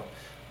living out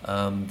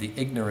the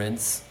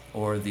ignorance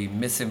or the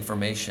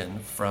misinformation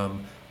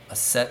from a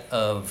set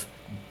of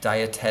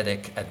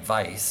dietetic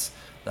advice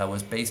that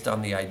was based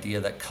on the idea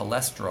that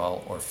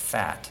cholesterol or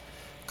fat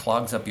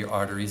clogs up your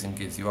arteries and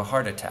gives you a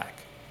heart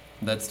attack.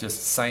 That's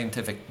just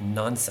scientific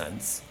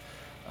nonsense.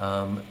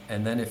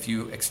 And then if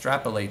you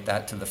extrapolate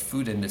that to the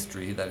food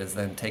industry that has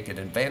then taken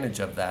advantage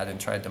of that and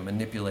tried to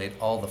manipulate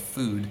all the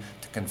food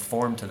to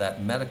conform to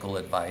that medical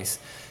advice,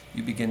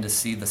 you begin to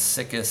see the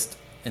sickest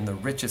in the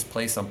richest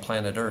place on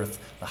planet Earth,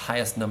 the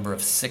highest number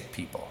of sick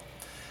people.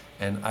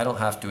 And I don't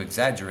have to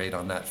exaggerate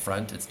on that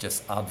front, it's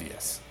just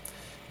obvious.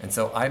 And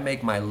so I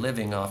make my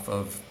living off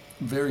of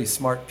very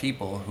smart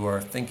people who are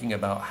thinking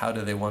about how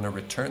do they want to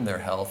return their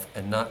health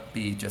and not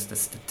be just a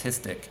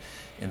statistic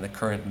in the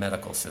current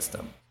medical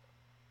system.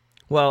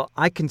 Well,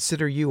 I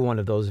consider you one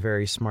of those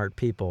very smart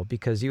people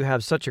because you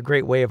have such a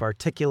great way of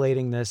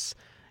articulating this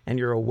and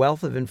you're a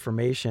wealth of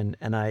information.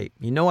 And I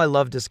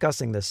love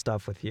discussing this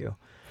stuff with you.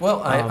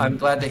 Well, I'm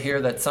glad to hear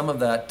that some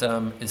of that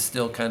is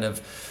still kind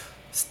of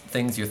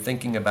things you're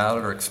thinking about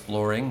or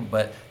exploring,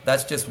 but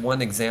that's just one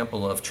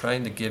example of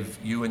trying to give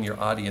you and your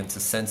audience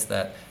a sense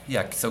that,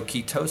 so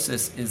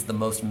ketosis is the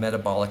most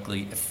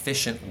metabolically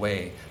efficient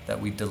way that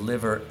we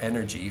deliver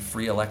energy,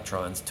 free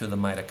electrons, to the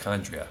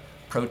mitochondria.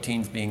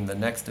 Proteins being the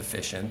next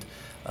efficient.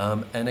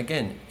 And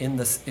again,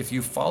 if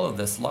you follow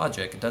this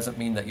logic, it doesn't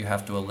mean that you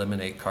have to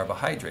eliminate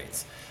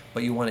carbohydrates,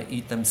 but you want to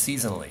eat them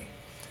seasonally.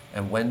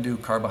 And when do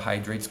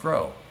carbohydrates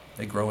grow?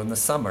 They grow in the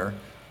summer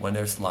when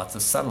there's lots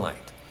of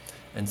sunlight.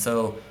 And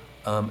so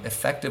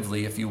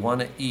effectively, if you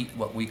want to eat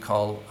what we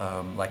call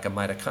like a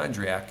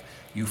mitochondriac,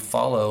 you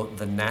follow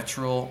the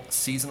natural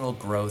seasonal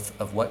growth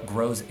of what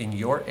grows in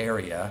your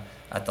area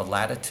at the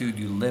latitude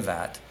you live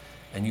at,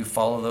 and you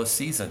follow those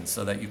seasons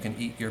so that you can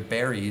eat your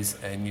berries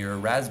and your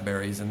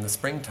raspberries in the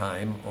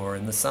springtime or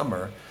in the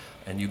summer,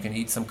 and you can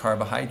eat some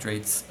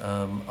carbohydrates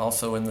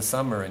also in the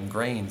summer and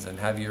grains and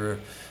have your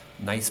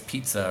nice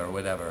pizza or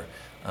whatever.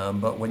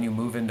 But when you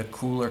move into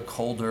cooler,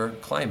 colder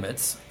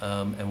climates,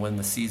 and when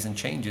the season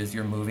changes,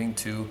 you're moving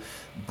to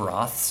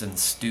broths and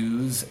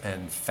stews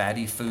and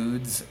fatty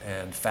foods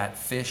and fat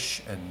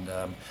fish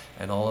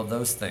and all of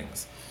those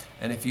things.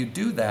 And if you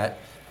do that,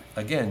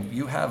 again,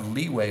 you have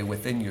leeway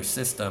within your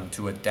system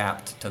to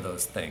adapt to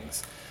those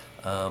things.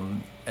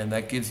 And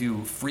that gives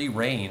you free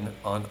reign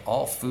on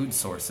all food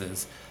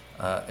sources.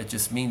 It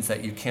just means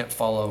that you can't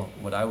follow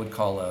what I would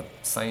call a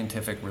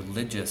scientific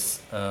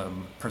religious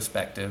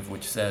perspective,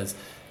 which says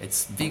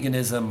it's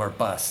veganism or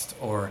bust,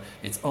 or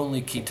it's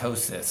only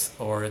ketosis,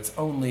 or it's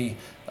only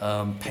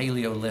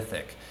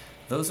Paleolithic.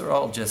 Those are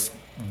all just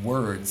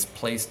words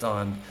placed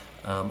on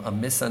a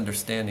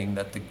misunderstanding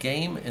that the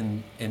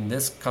game in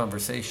this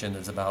conversation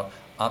is about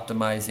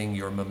optimizing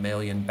your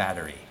mammalian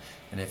battery.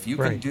 And if you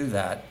can do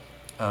that,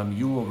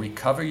 you will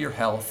recover your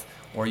health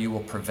or you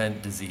will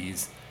prevent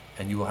disease,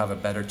 and you will have a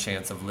better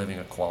chance of living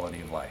a quality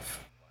of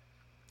life.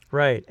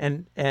 Right.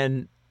 And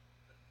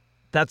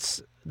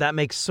that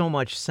makes so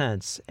much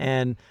sense.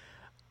 And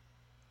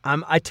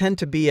I tend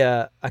to be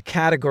a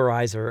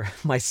categorizer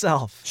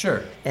myself.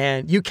 Sure.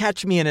 And you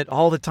catch me in it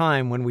all the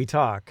time when we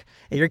talk.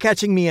 And you're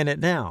catching me in it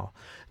now.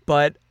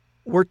 But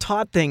we're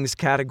taught things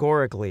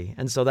categorically.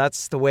 And so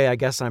that's the way I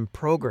guess I'm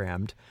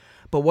programmed.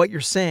 But what you're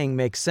saying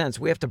makes sense.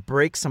 We have to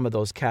break some of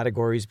those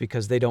categories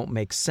because they don't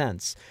make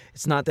sense.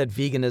 It's not that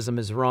veganism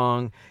is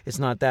wrong. It's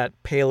not that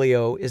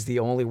paleo is the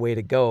only way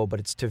to go, but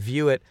it's to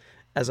view it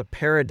as a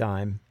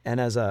paradigm and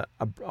as a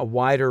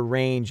wider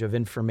range of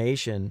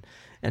information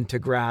and to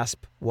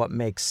grasp what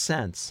makes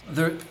sense.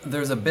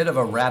 There's a bit of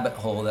a rabbit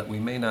hole that we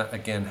may not,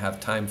 again, have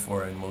time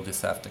for, and we'll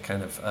just have to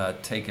kind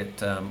of take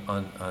it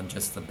on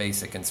just the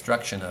basic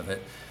instruction of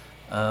it.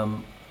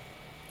 But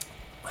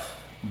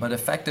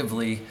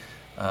effectively,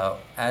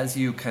 as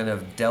you kind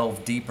of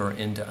delve deeper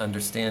into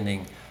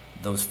understanding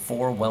those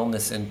 4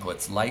 wellness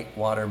inputs, light,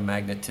 water,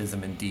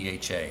 magnetism, and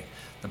DHA,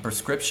 the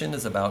prescription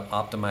is about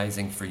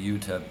optimizing for you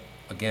to,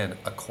 again,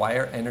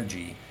 acquire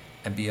energy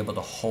and be able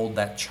to hold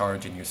that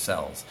charge in your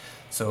cells.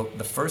 So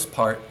the first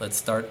part, let's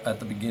start at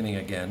the beginning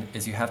again,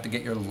 is you have to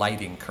get your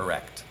lighting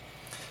correct.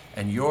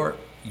 And your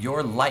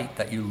light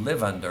that you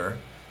live under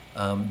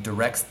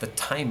directs the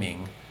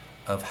timing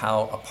of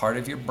how a part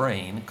of your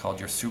brain called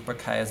your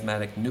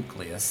suprachiasmatic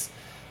nucleus,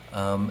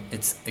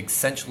 it's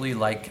essentially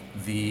like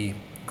the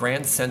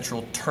Grand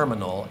Central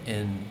Terminal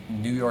in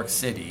New York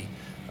City,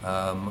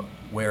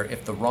 where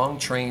if the wrong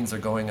trains are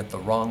going at the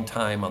wrong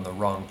time on the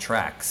wrong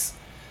tracks,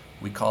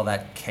 we call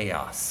that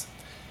chaos.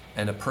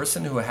 And a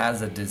person who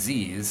has a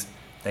disease,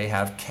 they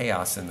have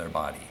chaos in their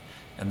body.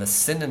 And the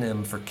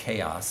synonym for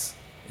chaos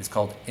is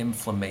called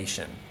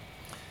inflammation.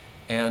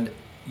 And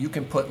you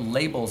can put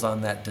labels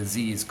on that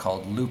disease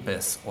called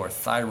lupus or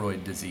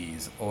thyroid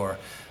disease or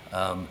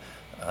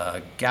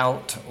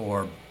gout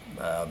or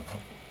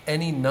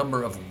any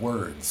number of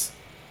words.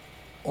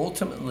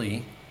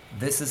 Ultimately,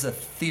 this is a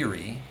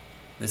theory,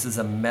 this is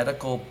a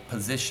medical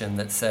position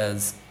that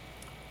says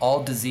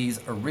all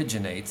disease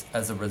originates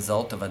as a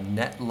result of a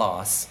net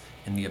loss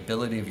in the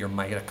ability of your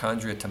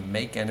mitochondria to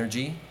make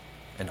energy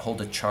and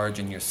hold a charge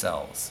in your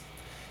cells.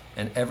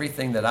 And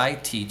everything that I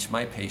teach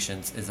my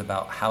patients is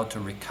about how to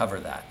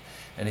recover that.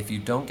 And if you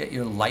don't get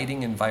your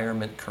lighting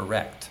environment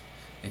correct,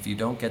 if you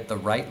don't get the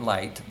right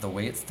light, the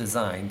way it's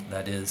designed,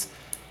 that is,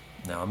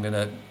 now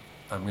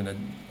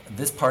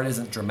this part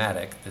isn't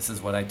dramatic, this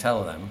is what I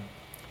tell them.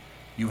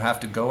 You have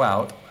to go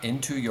out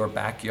into your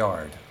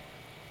backyard,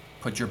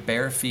 put your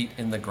bare feet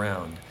in the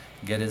ground,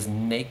 get as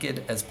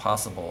naked as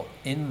possible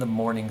in the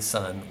morning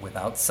sun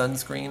without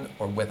sunscreen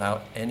or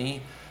without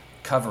any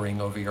covering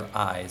over your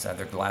eyes,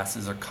 either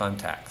glasses or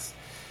contacts.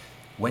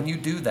 When you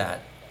do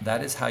that,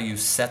 that is how you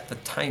set the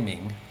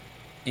timing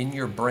in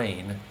your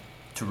brain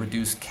to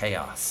reduce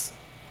chaos.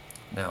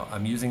 Now,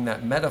 I'm using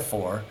that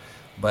metaphor,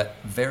 but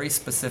very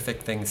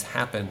specific things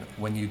happen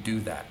when you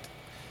do that.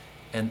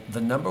 And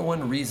the number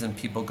one reason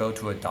people go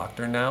to a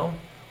doctor now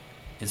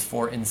is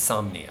for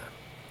insomnia.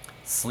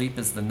 Sleep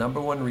is the number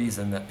one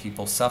reason that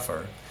people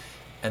suffer,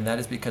 and that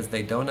is because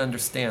they don't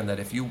understand that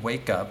if you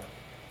wake up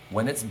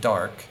when it's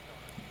dark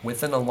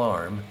with an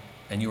alarm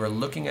and you are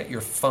looking at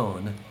your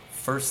phone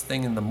first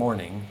thing in the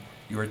morning,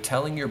 you are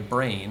telling your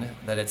brain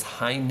that it's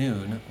high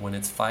noon when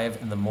it's 5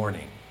 in the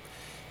morning.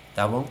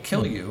 That won't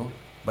kill you,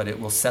 but it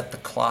will set the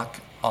clock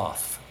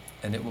off,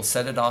 and it will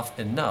set it off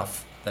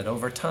enough that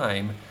over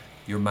time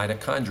your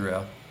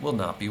mitochondria will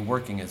not be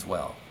working as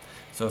well.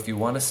 So if you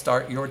want to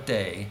start your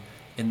day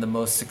in the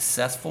most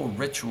successful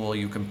ritual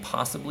you can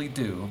possibly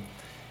do,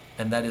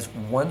 and that is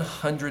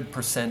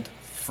 100%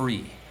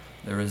 free.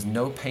 There is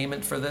no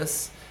payment for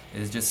this.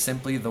 It is just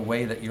simply the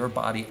way that your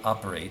body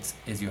operates,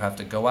 is you have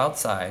to go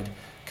outside,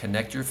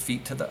 connect your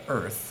feet to the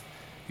earth.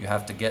 You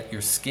have to get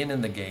your skin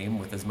in the game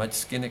with as much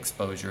skin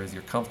exposure as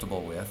you're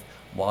comfortable with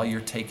while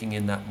you're taking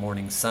in that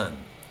morning sun.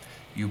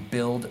 You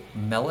build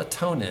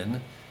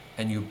melatonin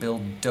and you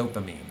build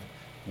dopamine.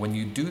 When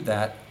you do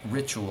that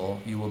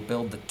ritual, you will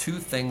build the two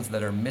things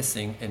that are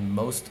missing in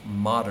most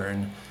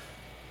modern,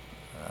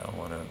 I don't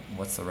want to,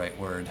 what's the right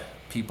word?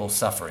 People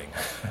suffering,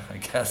 I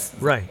guess.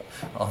 Right.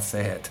 I'll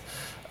say it.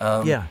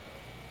 Yeah.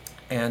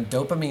 And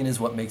dopamine is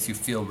what makes you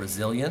feel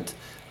resilient,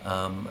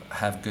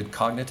 have good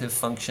cognitive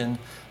function,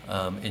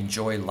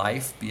 enjoy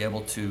life, be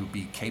able to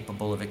be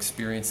capable of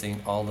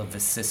experiencing all the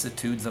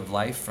vicissitudes of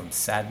life from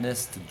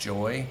sadness to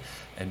joy,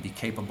 and be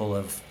capable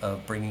of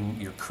bringing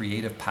your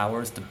creative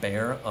powers to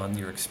bear on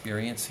your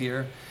experience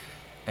here.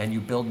 And you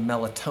build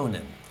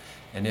melatonin.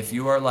 And if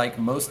you are like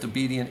most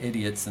obedient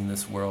idiots in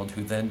this world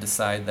who then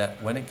decide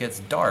that when it gets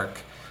dark,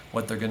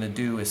 what they're going to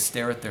do is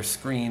stare at their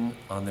screen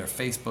on their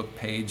Facebook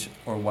page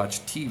or watch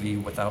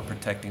TV without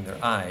protecting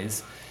their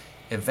eyes,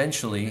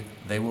 eventually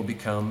they will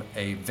become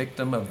a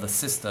victim of the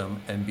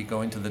system and be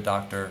going to the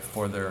doctor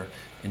for their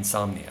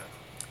insomnia,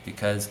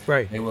 because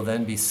they will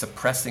then be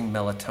suppressing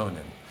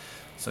melatonin.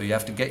 So you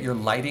have to get your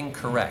lighting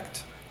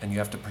correct, and you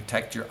have to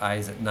protect your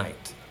eyes at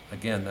night.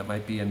 Again, that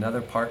might be another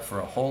part for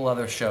a whole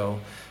other show.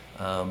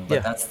 But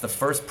that's the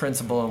first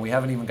principle, and we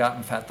haven't even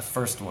gotten past the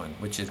first one,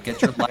 which is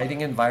get your lighting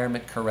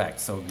environment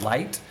correct. So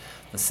light.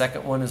 The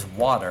second one is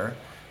water,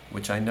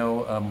 which I know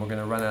we're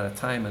going to run out of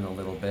time in a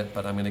little bit,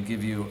 but I'm going to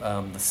give you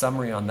the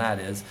summary on that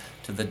is,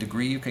 to the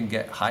degree you can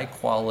get high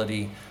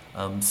quality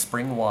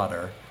spring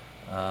water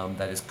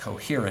that is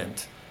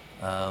coherent,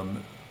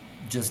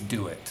 just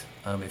do it.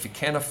 If you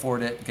can't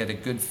afford it, get a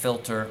good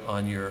filter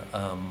on your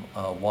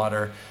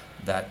water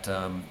that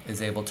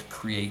is able to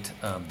create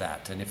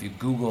that. And if you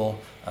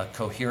Google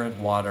coherent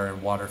water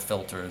and water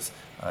filters,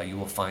 you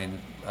will find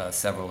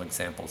several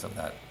examples of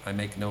that. I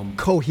make no...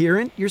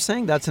 Coherent, you're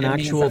saying? That's an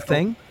actual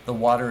thing? The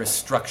water is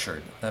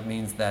structured. That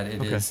means that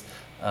it is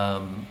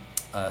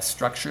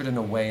structured in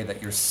a way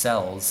that your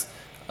cells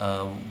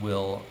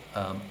will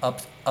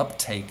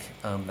uptake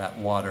that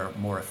water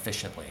more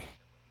efficiently.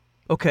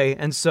 Okay,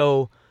 and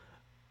so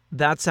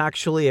that's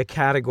actually a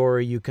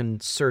category you can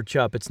search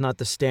up. It's not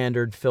the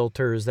standard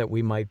filters that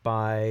we might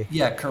buy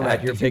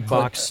at your big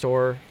box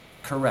store.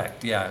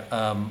 Correct,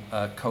 yeah.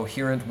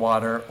 Coherent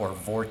water or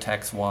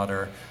vortex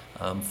water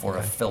for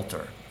a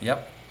filter.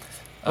 Yep.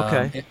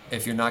 Okay.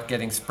 If you're not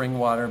getting spring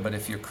water, but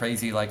if you're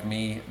crazy like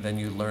me, then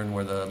you learn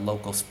where the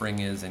local spring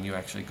is and you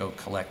actually go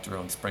collect your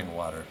own spring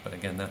water. But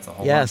again, that's a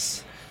whole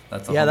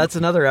that's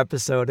another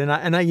episode, and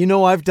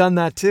I I've done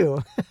that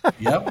too.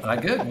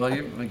 Yep, good. Well,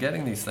 you're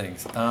getting these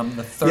things.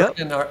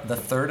 The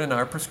third in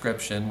our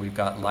prescription, we've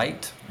got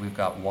light, we've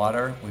got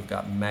water, we've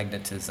got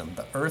magnetism.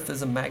 The Earth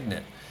is a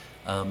magnet.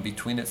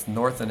 Between its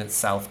north and its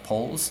south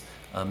poles,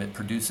 it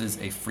produces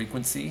a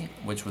frequency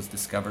which was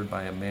discovered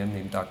by a man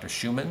named Dr.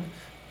 Schumann,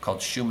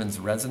 called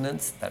Schumann's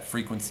resonance. That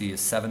frequency is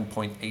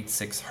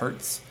 7.86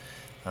 hertz.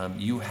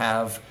 You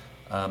have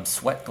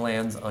sweat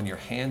glands on your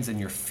hands and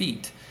your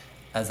feet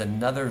as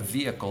another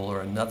vehicle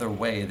or another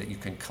way that you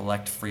can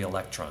collect free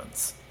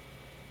electrons.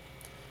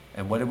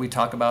 And what did we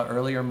talk about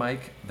earlier,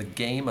 Mike? The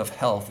game of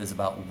health is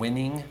about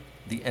winning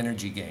the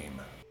energy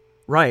game.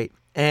 Right.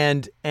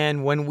 And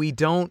when we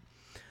don't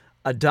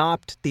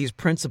adopt these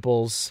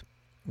principles,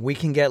 we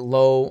can get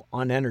low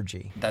on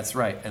energy. That's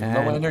right. And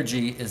low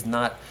energy is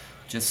not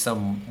just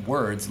some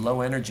words.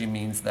 Low energy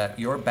means that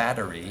your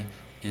battery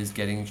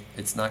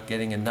it's not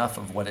getting enough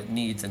of what it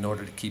needs in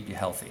order to keep you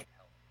healthy.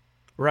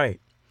 Right.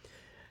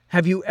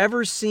 Have you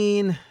ever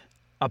seen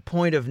a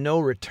point of no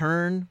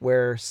return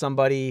where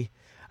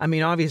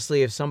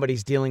obviously if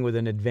somebody's dealing with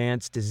an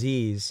advanced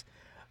disease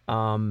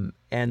and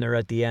they're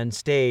at the end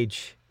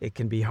stage, it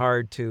can be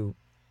hard to,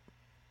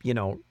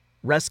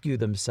 rescue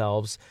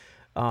themselves.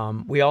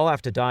 We all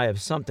have to die of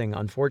something,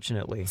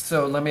 unfortunately.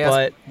 So let me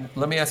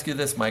ask you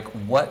this, Mike.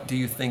 What do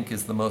you think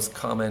is the most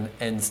common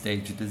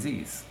end-stage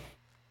disease?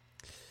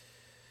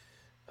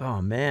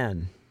 Oh,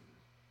 man.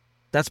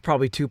 That's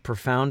probably too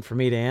profound for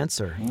me to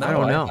answer. No, I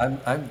don't know.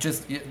 I'm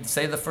just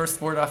say the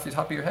first word off the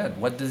top of your head.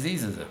 What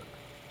disease is it?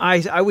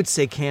 I would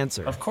say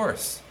cancer. Of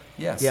course,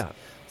 yes. Yeah.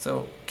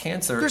 So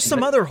cancer. There's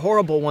some other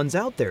horrible ones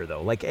out there,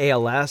 though, like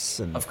ALS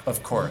and.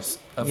 Of course.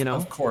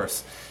 Of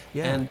course.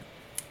 Yeah.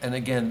 And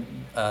again,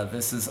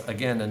 this is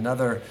again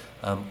another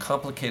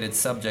complicated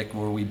subject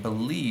where we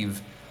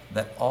believe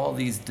that all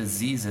these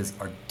diseases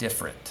are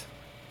different.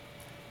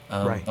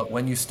 Right. But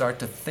when you start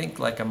to think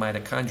like a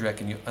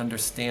mitochondriac and you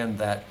understand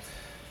that,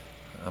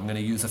 I'm going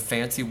to use a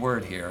fancy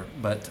word here,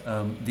 but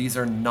these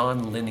are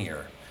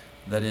non-linear.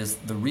 That is,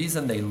 the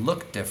reason they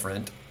look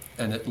different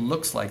and it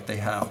looks like they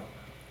have,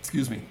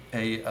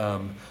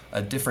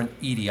 a different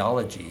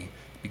etiology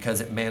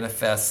because it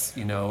manifests,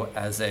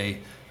 as a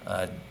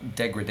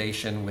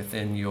degradation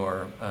within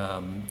your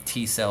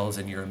T cells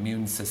in your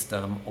immune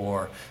system,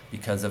 or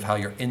because of how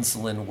your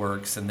insulin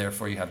works and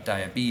therefore you have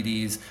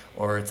diabetes,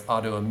 or it's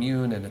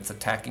autoimmune and it's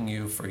attacking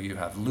you for you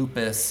have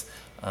lupus,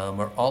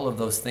 or all of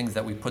those things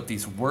that we put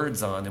these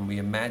words on and we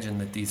imagine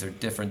that these are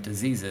different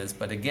diseases.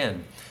 But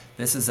again,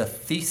 this is a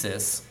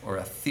thesis or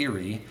a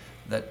theory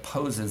that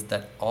poses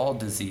that all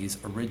disease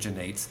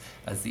originates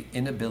as the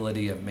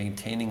inability of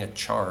maintaining a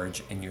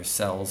charge in your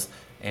cells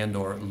and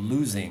or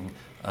losing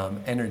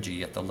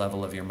energy at the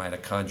level of your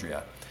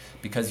mitochondria.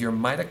 Because your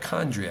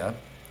mitochondria,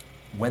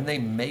 when they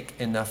make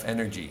enough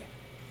energy,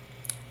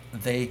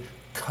 they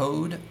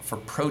code for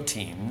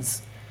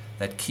proteins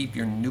that keep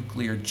your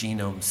nuclear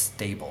genome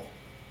stable.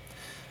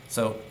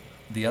 So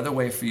the other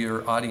way for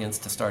your audience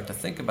to start to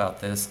think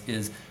about this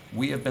is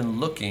we have been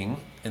looking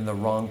in the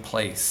wrong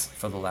place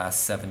for the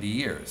last 70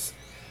 years.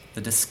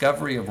 The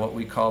discovery of what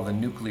we call the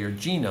nuclear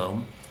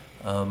genome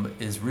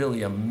is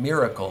really a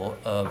miracle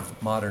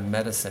of modern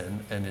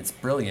medicine, and it's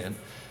brilliant.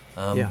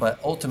 But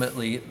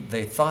ultimately,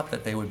 they thought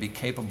that they would be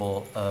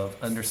capable of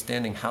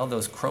understanding how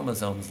those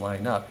chromosomes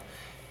line up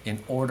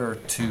in order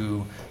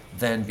to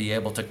then be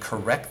able to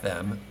correct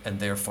them and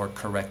therefore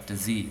correct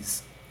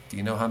disease. Do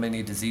you know how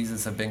many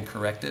diseases have been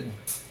corrected?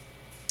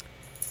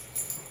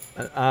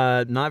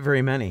 Not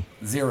very many.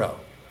 0.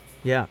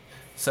 Yeah.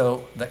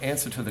 So the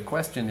answer to the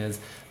question is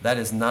that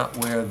is not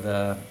where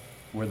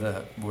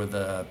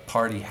the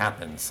party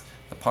happens.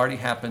 The party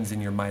happens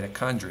in your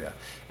mitochondria.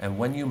 And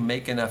when you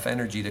make enough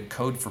energy to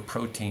code for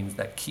proteins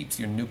that keeps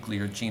your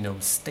nuclear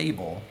genome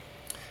stable,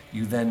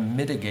 you then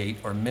mitigate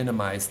or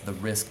minimize the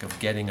risk of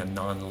getting a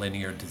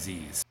non-linear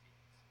disease.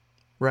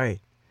 Right.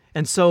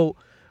 And so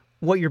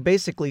what you're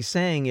basically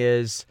saying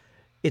is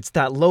it's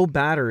that low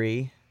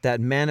battery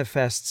that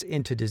manifests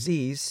into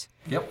disease.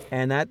 Yep.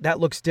 And that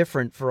looks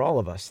different for all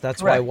of us.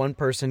 That's Correct. why one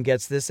person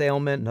gets this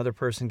ailment, another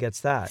person gets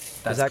that.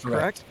 That's Is that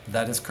correct?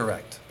 That is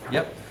correct.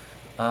 Yep.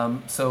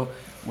 So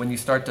when you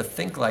start to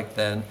think like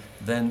then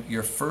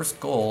your first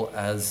goal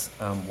as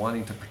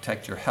wanting to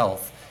protect your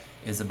health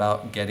is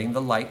about getting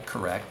the light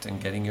correct and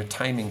getting your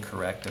timing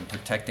correct and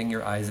protecting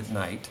your eyes at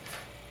night,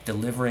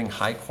 delivering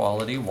high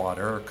quality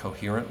water or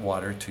coherent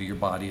water to your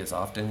body as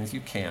often as you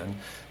can,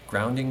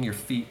 grounding your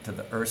feet to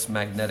the Earth's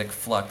magnetic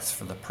flux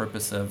for the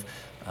purpose of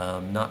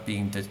not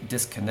being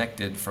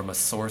disconnected from a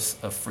source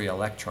of free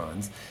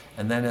electrons.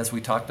 And then, as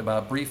we talked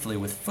about briefly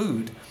with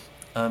food,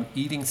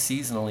 eating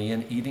seasonally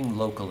and eating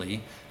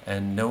locally,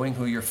 and knowing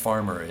who your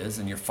farmer is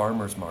and your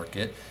farmer's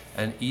market,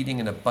 and eating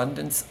an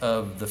abundance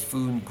of the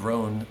food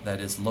grown that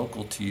is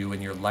local to you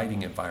in your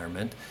lighting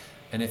environment.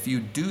 And if you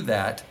do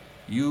that,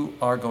 you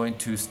are going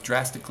to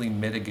drastically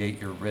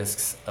mitigate your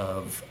risks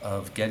of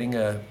getting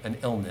an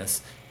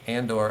illness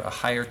and or a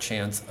higher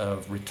chance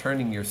of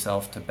returning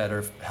yourself to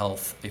better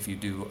health if you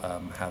do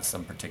have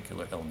some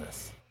particular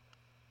illness.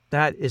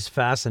 That is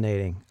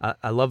fascinating.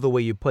 I love the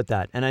way you put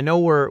that. And I know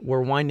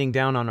we're winding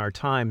down on our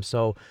time,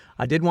 so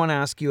I did want to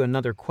ask you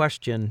another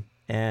question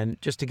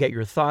and just to get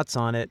your thoughts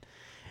on it.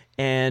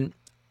 And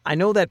I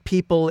know that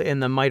people in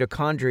the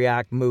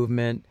mitochondriac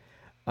movement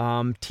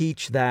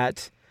teach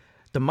that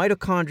the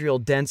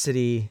mitochondrial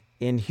density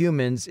in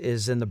humans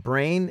is in the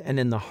brain and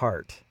in the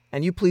heart.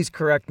 And you please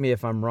correct me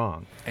if I'm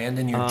wrong. And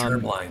in your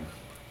germline.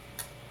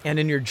 And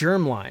in your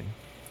germline.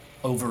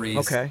 Ovaries,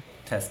 okay.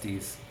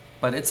 Testes.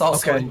 But it's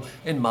also okay.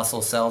 in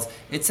muscle cells.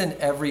 It's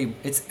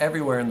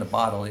everywhere in the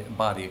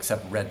body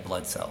except red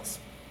blood cells.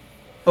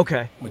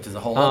 Okay. Which is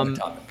a whole other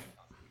topic.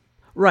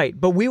 Right,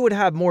 but we would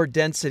have more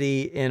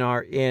density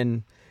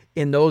in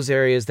those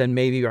areas than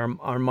maybe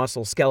our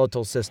muscle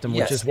skeletal system,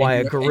 which is why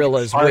a gorilla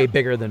is way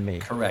bigger than me.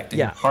 Correct. In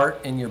your heart,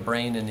 in your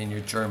brain, and in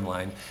your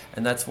germline.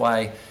 And that's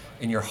why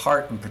in your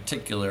heart in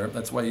particular,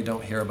 that's why you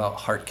don't hear about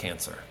heart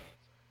cancer.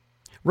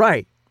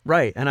 Right.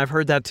 And I've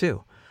heard that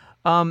too.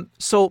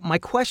 So my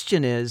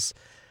question is,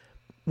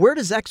 where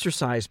does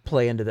exercise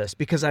play into this?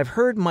 Because I've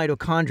heard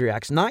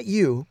mitochondriacs, not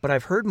you, but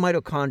I've heard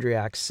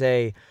mitochondriacs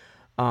say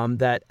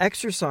that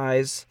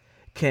exercise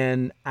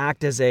can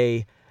act as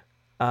a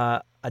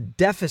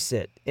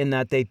deficit in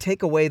that they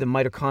take away the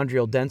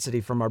mitochondrial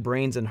density from our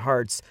brains and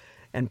hearts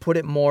and put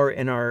it more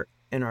in our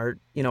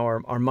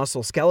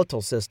muscle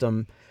skeletal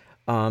system.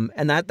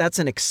 And that's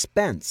an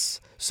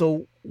expense.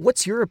 So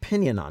what's your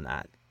opinion on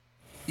that?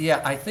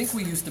 Yeah, I think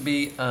we used to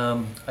be,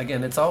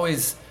 again, it's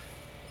always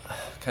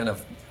kind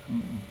of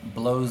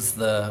blows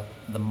the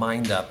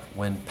mind up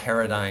when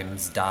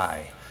paradigms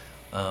die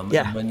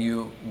Yeah.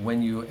 And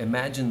when you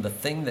imagine the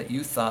thing that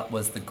you thought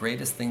was the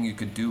greatest thing you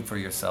could do for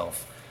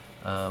yourself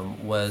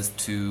was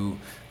to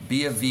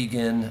be a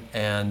vegan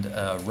and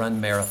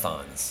run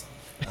marathons.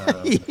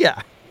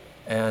 Yeah.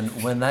 And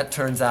when that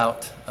turns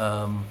out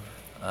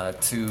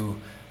to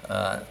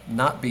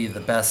not be the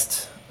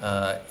best,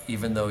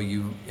 even though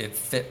it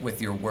fit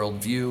with your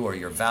worldview or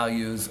your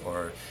values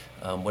or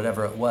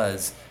whatever it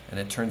was, and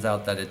it turns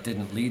out that it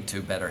didn't lead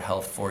to better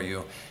health for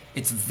you,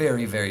 it's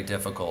very, very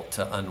difficult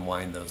to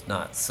unwind those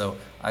knots. So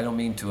I don't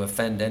mean to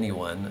offend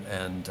anyone,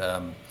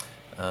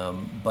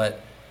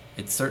 but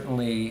it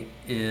certainly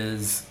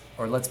is,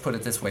 or let's put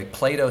it this way,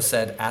 Plato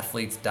said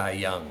athletes die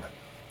young.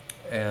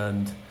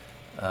 And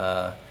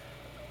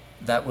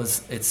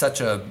it's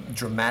such a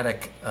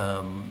dramatic,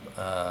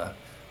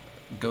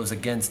 goes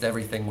against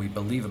everything we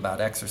believe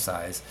about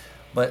exercise.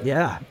 But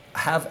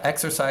have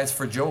exercise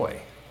for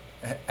joy.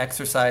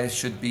 Exercise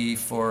should be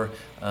for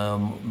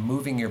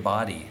moving your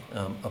body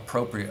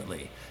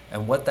appropriately.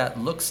 And what that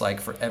looks like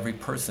for every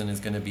person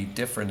is going to be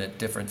different at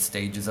different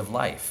stages of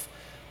life.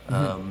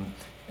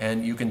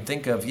 And you can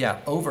think of,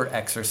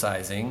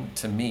 over-exercising,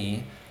 to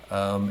me,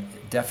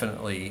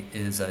 definitely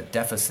is a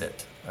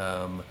deficit.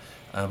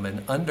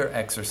 And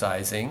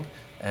under-exercising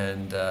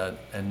and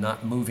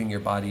not moving your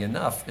body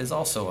enough is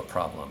also a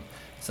problem.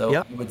 So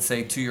I would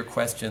say, to your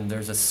question,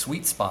 there's a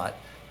sweet spot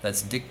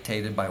that's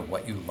dictated by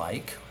what you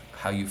like,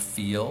 how you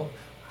feel,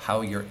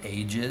 how your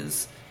age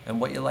is, and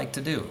what you like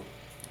to do.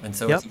 And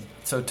so,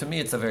 so to me,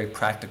 it's a very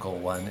practical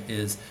one,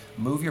 is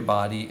move your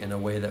body in a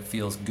way that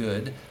feels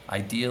good,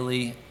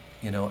 ideally,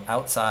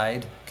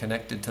 outside,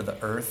 connected to the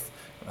earth,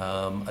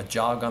 a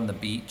jog on the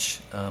beach,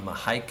 a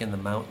hike in the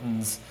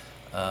mountains,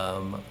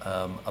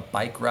 a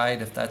bike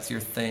ride if that's your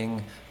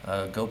thing,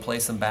 go play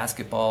some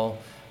basketball.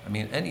 I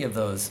mean, any of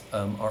those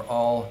are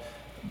all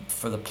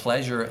for the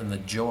pleasure and the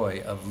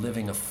joy of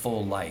living a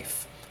full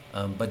life.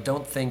 But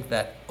don't think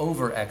that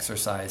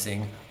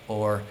over-exercising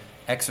or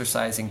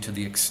exercising to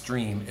the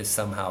extreme is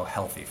somehow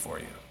healthy for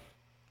you.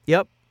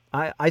 Yep,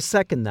 I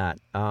second that.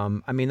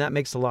 I mean, that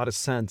makes a lot of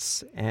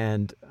sense.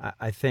 And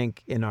I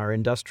think in our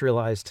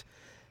industrialized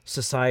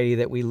society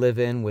that we live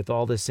in, with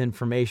all this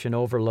information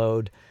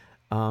overload,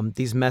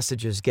 these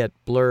messages get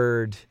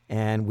blurred,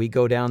 and we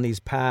go down these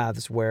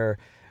paths where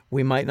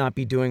we might not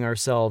be doing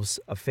ourselves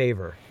a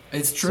favor.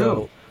 It's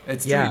true.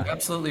 It's true. You're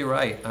absolutely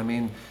right. I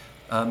mean,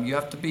 you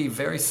have to be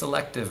very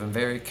selective and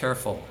very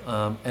careful.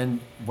 And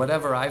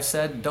whatever I've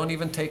said, don't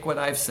even take what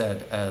I've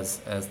said as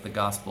the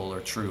gospel or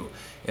true.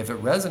 If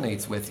it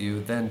resonates with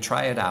you, then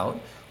try it out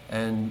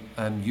and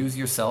use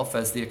yourself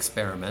as the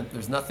experiment.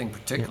 There's nothing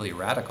particularly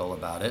radical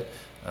about it.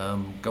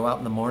 Go out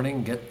in the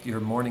morning, get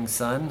your morning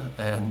sun,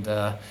 and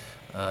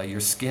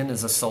your skin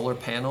is a solar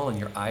panel and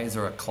your eyes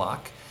are a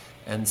clock,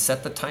 and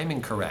set the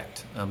timing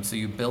correct. So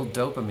you build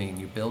dopamine,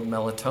 you build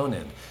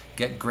melatonin,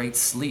 get great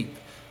sleep,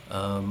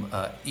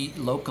 eat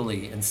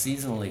locally and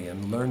seasonally,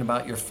 and learn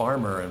about your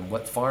farmer and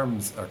what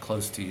farms are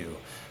close to you,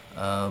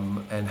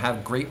 and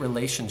have great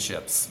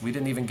relationships. We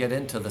didn't even get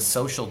into the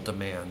social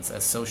demands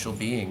as social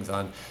beings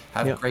on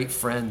have great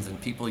friends and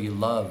people you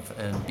love,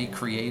 and be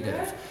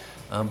creative.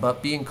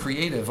 But being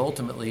creative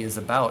ultimately is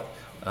about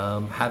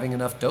having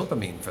enough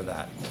dopamine for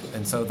that.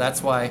 And so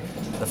that's why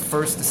the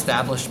first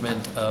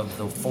establishment of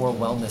the 4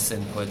 wellness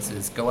inputs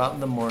is go out in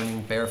the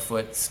morning,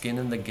 barefoot, skin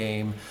in the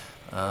game,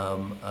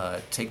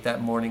 take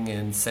that morning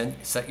in,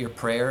 set your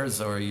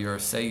prayers, or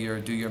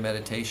do your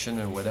meditation,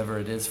 or whatever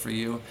it is for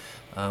you,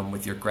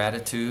 with your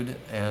gratitude.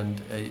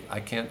 And I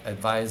can't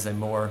advise a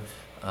more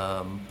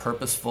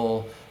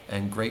purposeful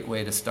and great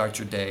way to start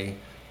your day.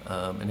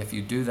 And if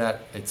you do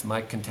that, it's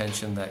my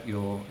contention that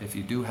if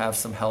you do have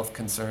some health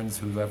concerns,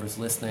 whoever's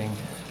listening,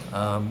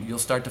 you'll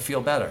start to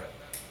feel better.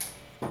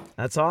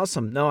 That's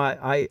awesome. No,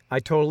 I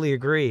totally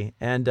agree.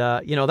 And,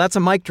 that's a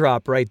mic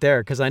drop right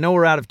there, because I know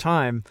we're out of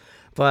time.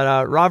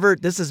 But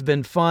Robert, this has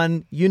been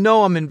fun. I'm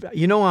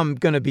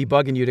going to be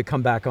bugging you to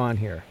come back on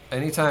here.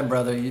 Anytime,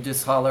 brother. You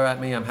just holler at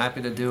me. I'm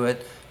happy to do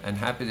it, and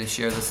happy to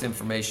share this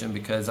information,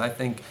 because I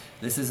think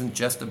this isn't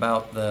just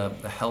about the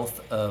health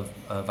of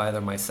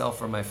either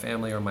myself or my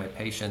family or my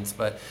patients,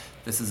 but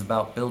this is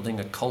about building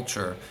a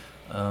culture,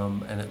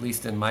 and at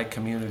least in my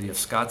community of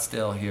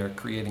Scottsdale here,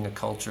 creating a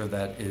culture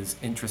that is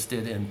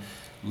interested in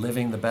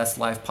living the best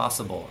life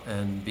possible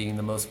and being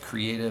the most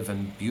creative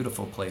and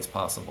beautiful place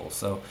possible.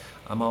 So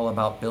I'm all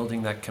about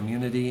building that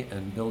community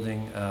and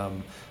building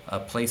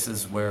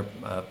places where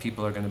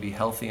people are going to be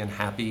healthy and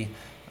happy,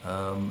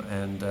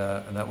 and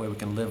that way we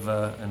can live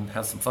and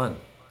have some fun.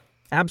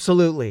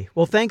 Absolutely.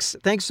 Well, thanks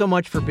so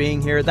much for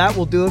being here. That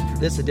will do it for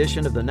this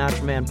edition of the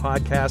Natural Man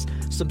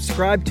Podcast.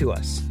 Subscribe to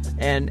us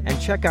and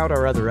check out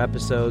our other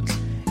episodes.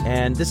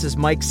 And this is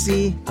Mike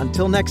C.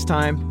 Until next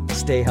time,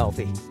 stay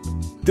healthy.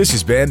 This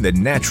has been the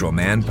Natural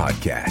Man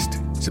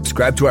Podcast.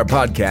 Subscribe to our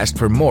podcast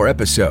for more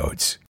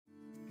episodes.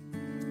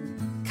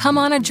 Come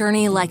on a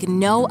journey like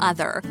no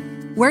other,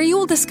 where you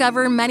will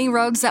discover many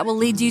roads that will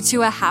lead you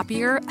to a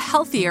happier,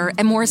 healthier,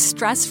 and more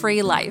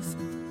stress-free life.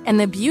 And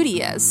the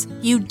beauty is,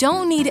 you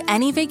don't need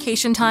any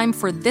vacation time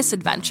for this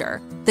adventure.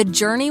 the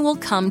journey will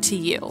come to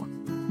you.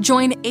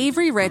 Join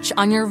Avery Rich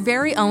on your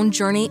very own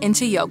journey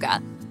into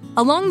yoga.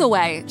 Along the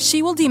way,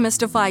 she will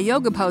demystify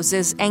yoga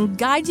poses and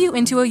guide you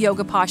into a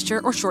yoga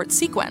posture or short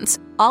sequence,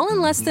 all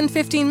in less than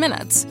 15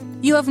 minutes.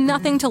 You have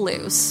nothing to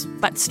lose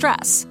but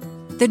stress.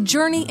 The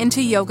Journey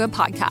into Yoga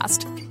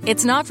podcast.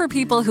 It's not for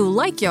people who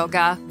like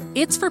yoga,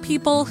 it's for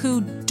people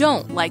who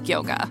don't like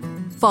yoga.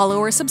 Follow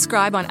or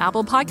subscribe on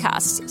Apple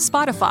Podcasts,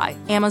 Spotify,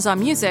 Amazon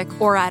Music,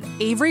 or at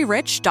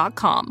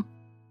averyrich.com.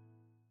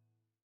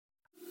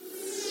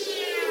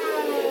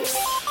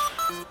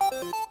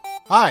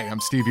 Hi, I'm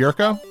Steve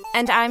Yerko.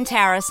 And I'm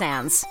Tara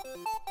Sands.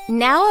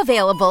 Now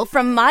available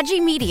from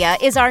Maji Media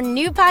is our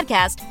new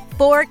podcast,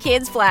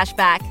 4Kids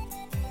Flashback.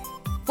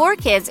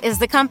 4Kids is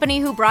the company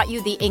who brought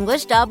you the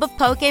English dub of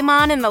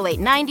Pokemon in the late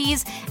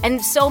 90s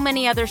and so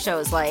many other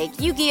shows like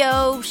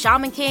Yu-Gi-Oh!,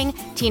 Shaman King,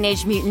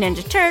 Teenage Mutant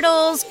Ninja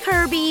Turtles,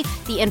 Kirby,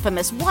 the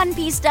infamous One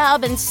Piece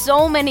dub, and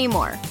so many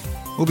more.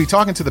 We'll be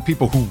talking to the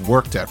people who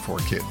worked at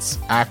 4Kids.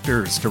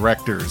 Actors,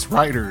 directors,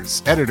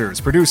 writers,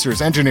 editors,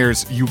 producers,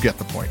 engineers, you get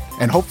the point.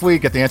 And hopefully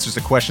get the answers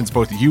to questions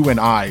both you and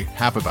I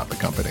have about the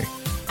company.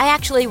 I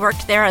actually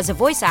worked there as a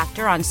voice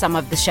actor on some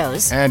of the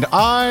shows. And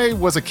I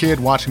was a kid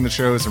watching the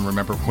shows and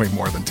remember way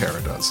more than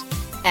Tara does.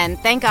 And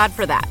thank God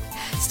for that.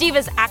 Steve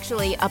is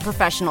actually a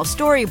professional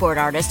storyboard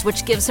artist,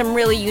 which gives some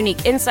really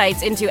unique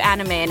insights into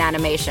anime and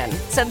animation.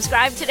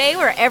 Subscribe today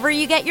wherever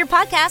you get your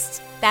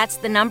podcasts. That's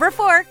the number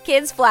 4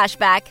 Kids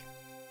Flashback.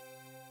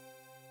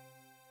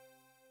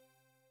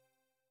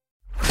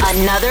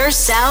 Another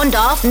Sound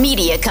Off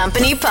Media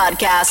Company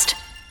podcast.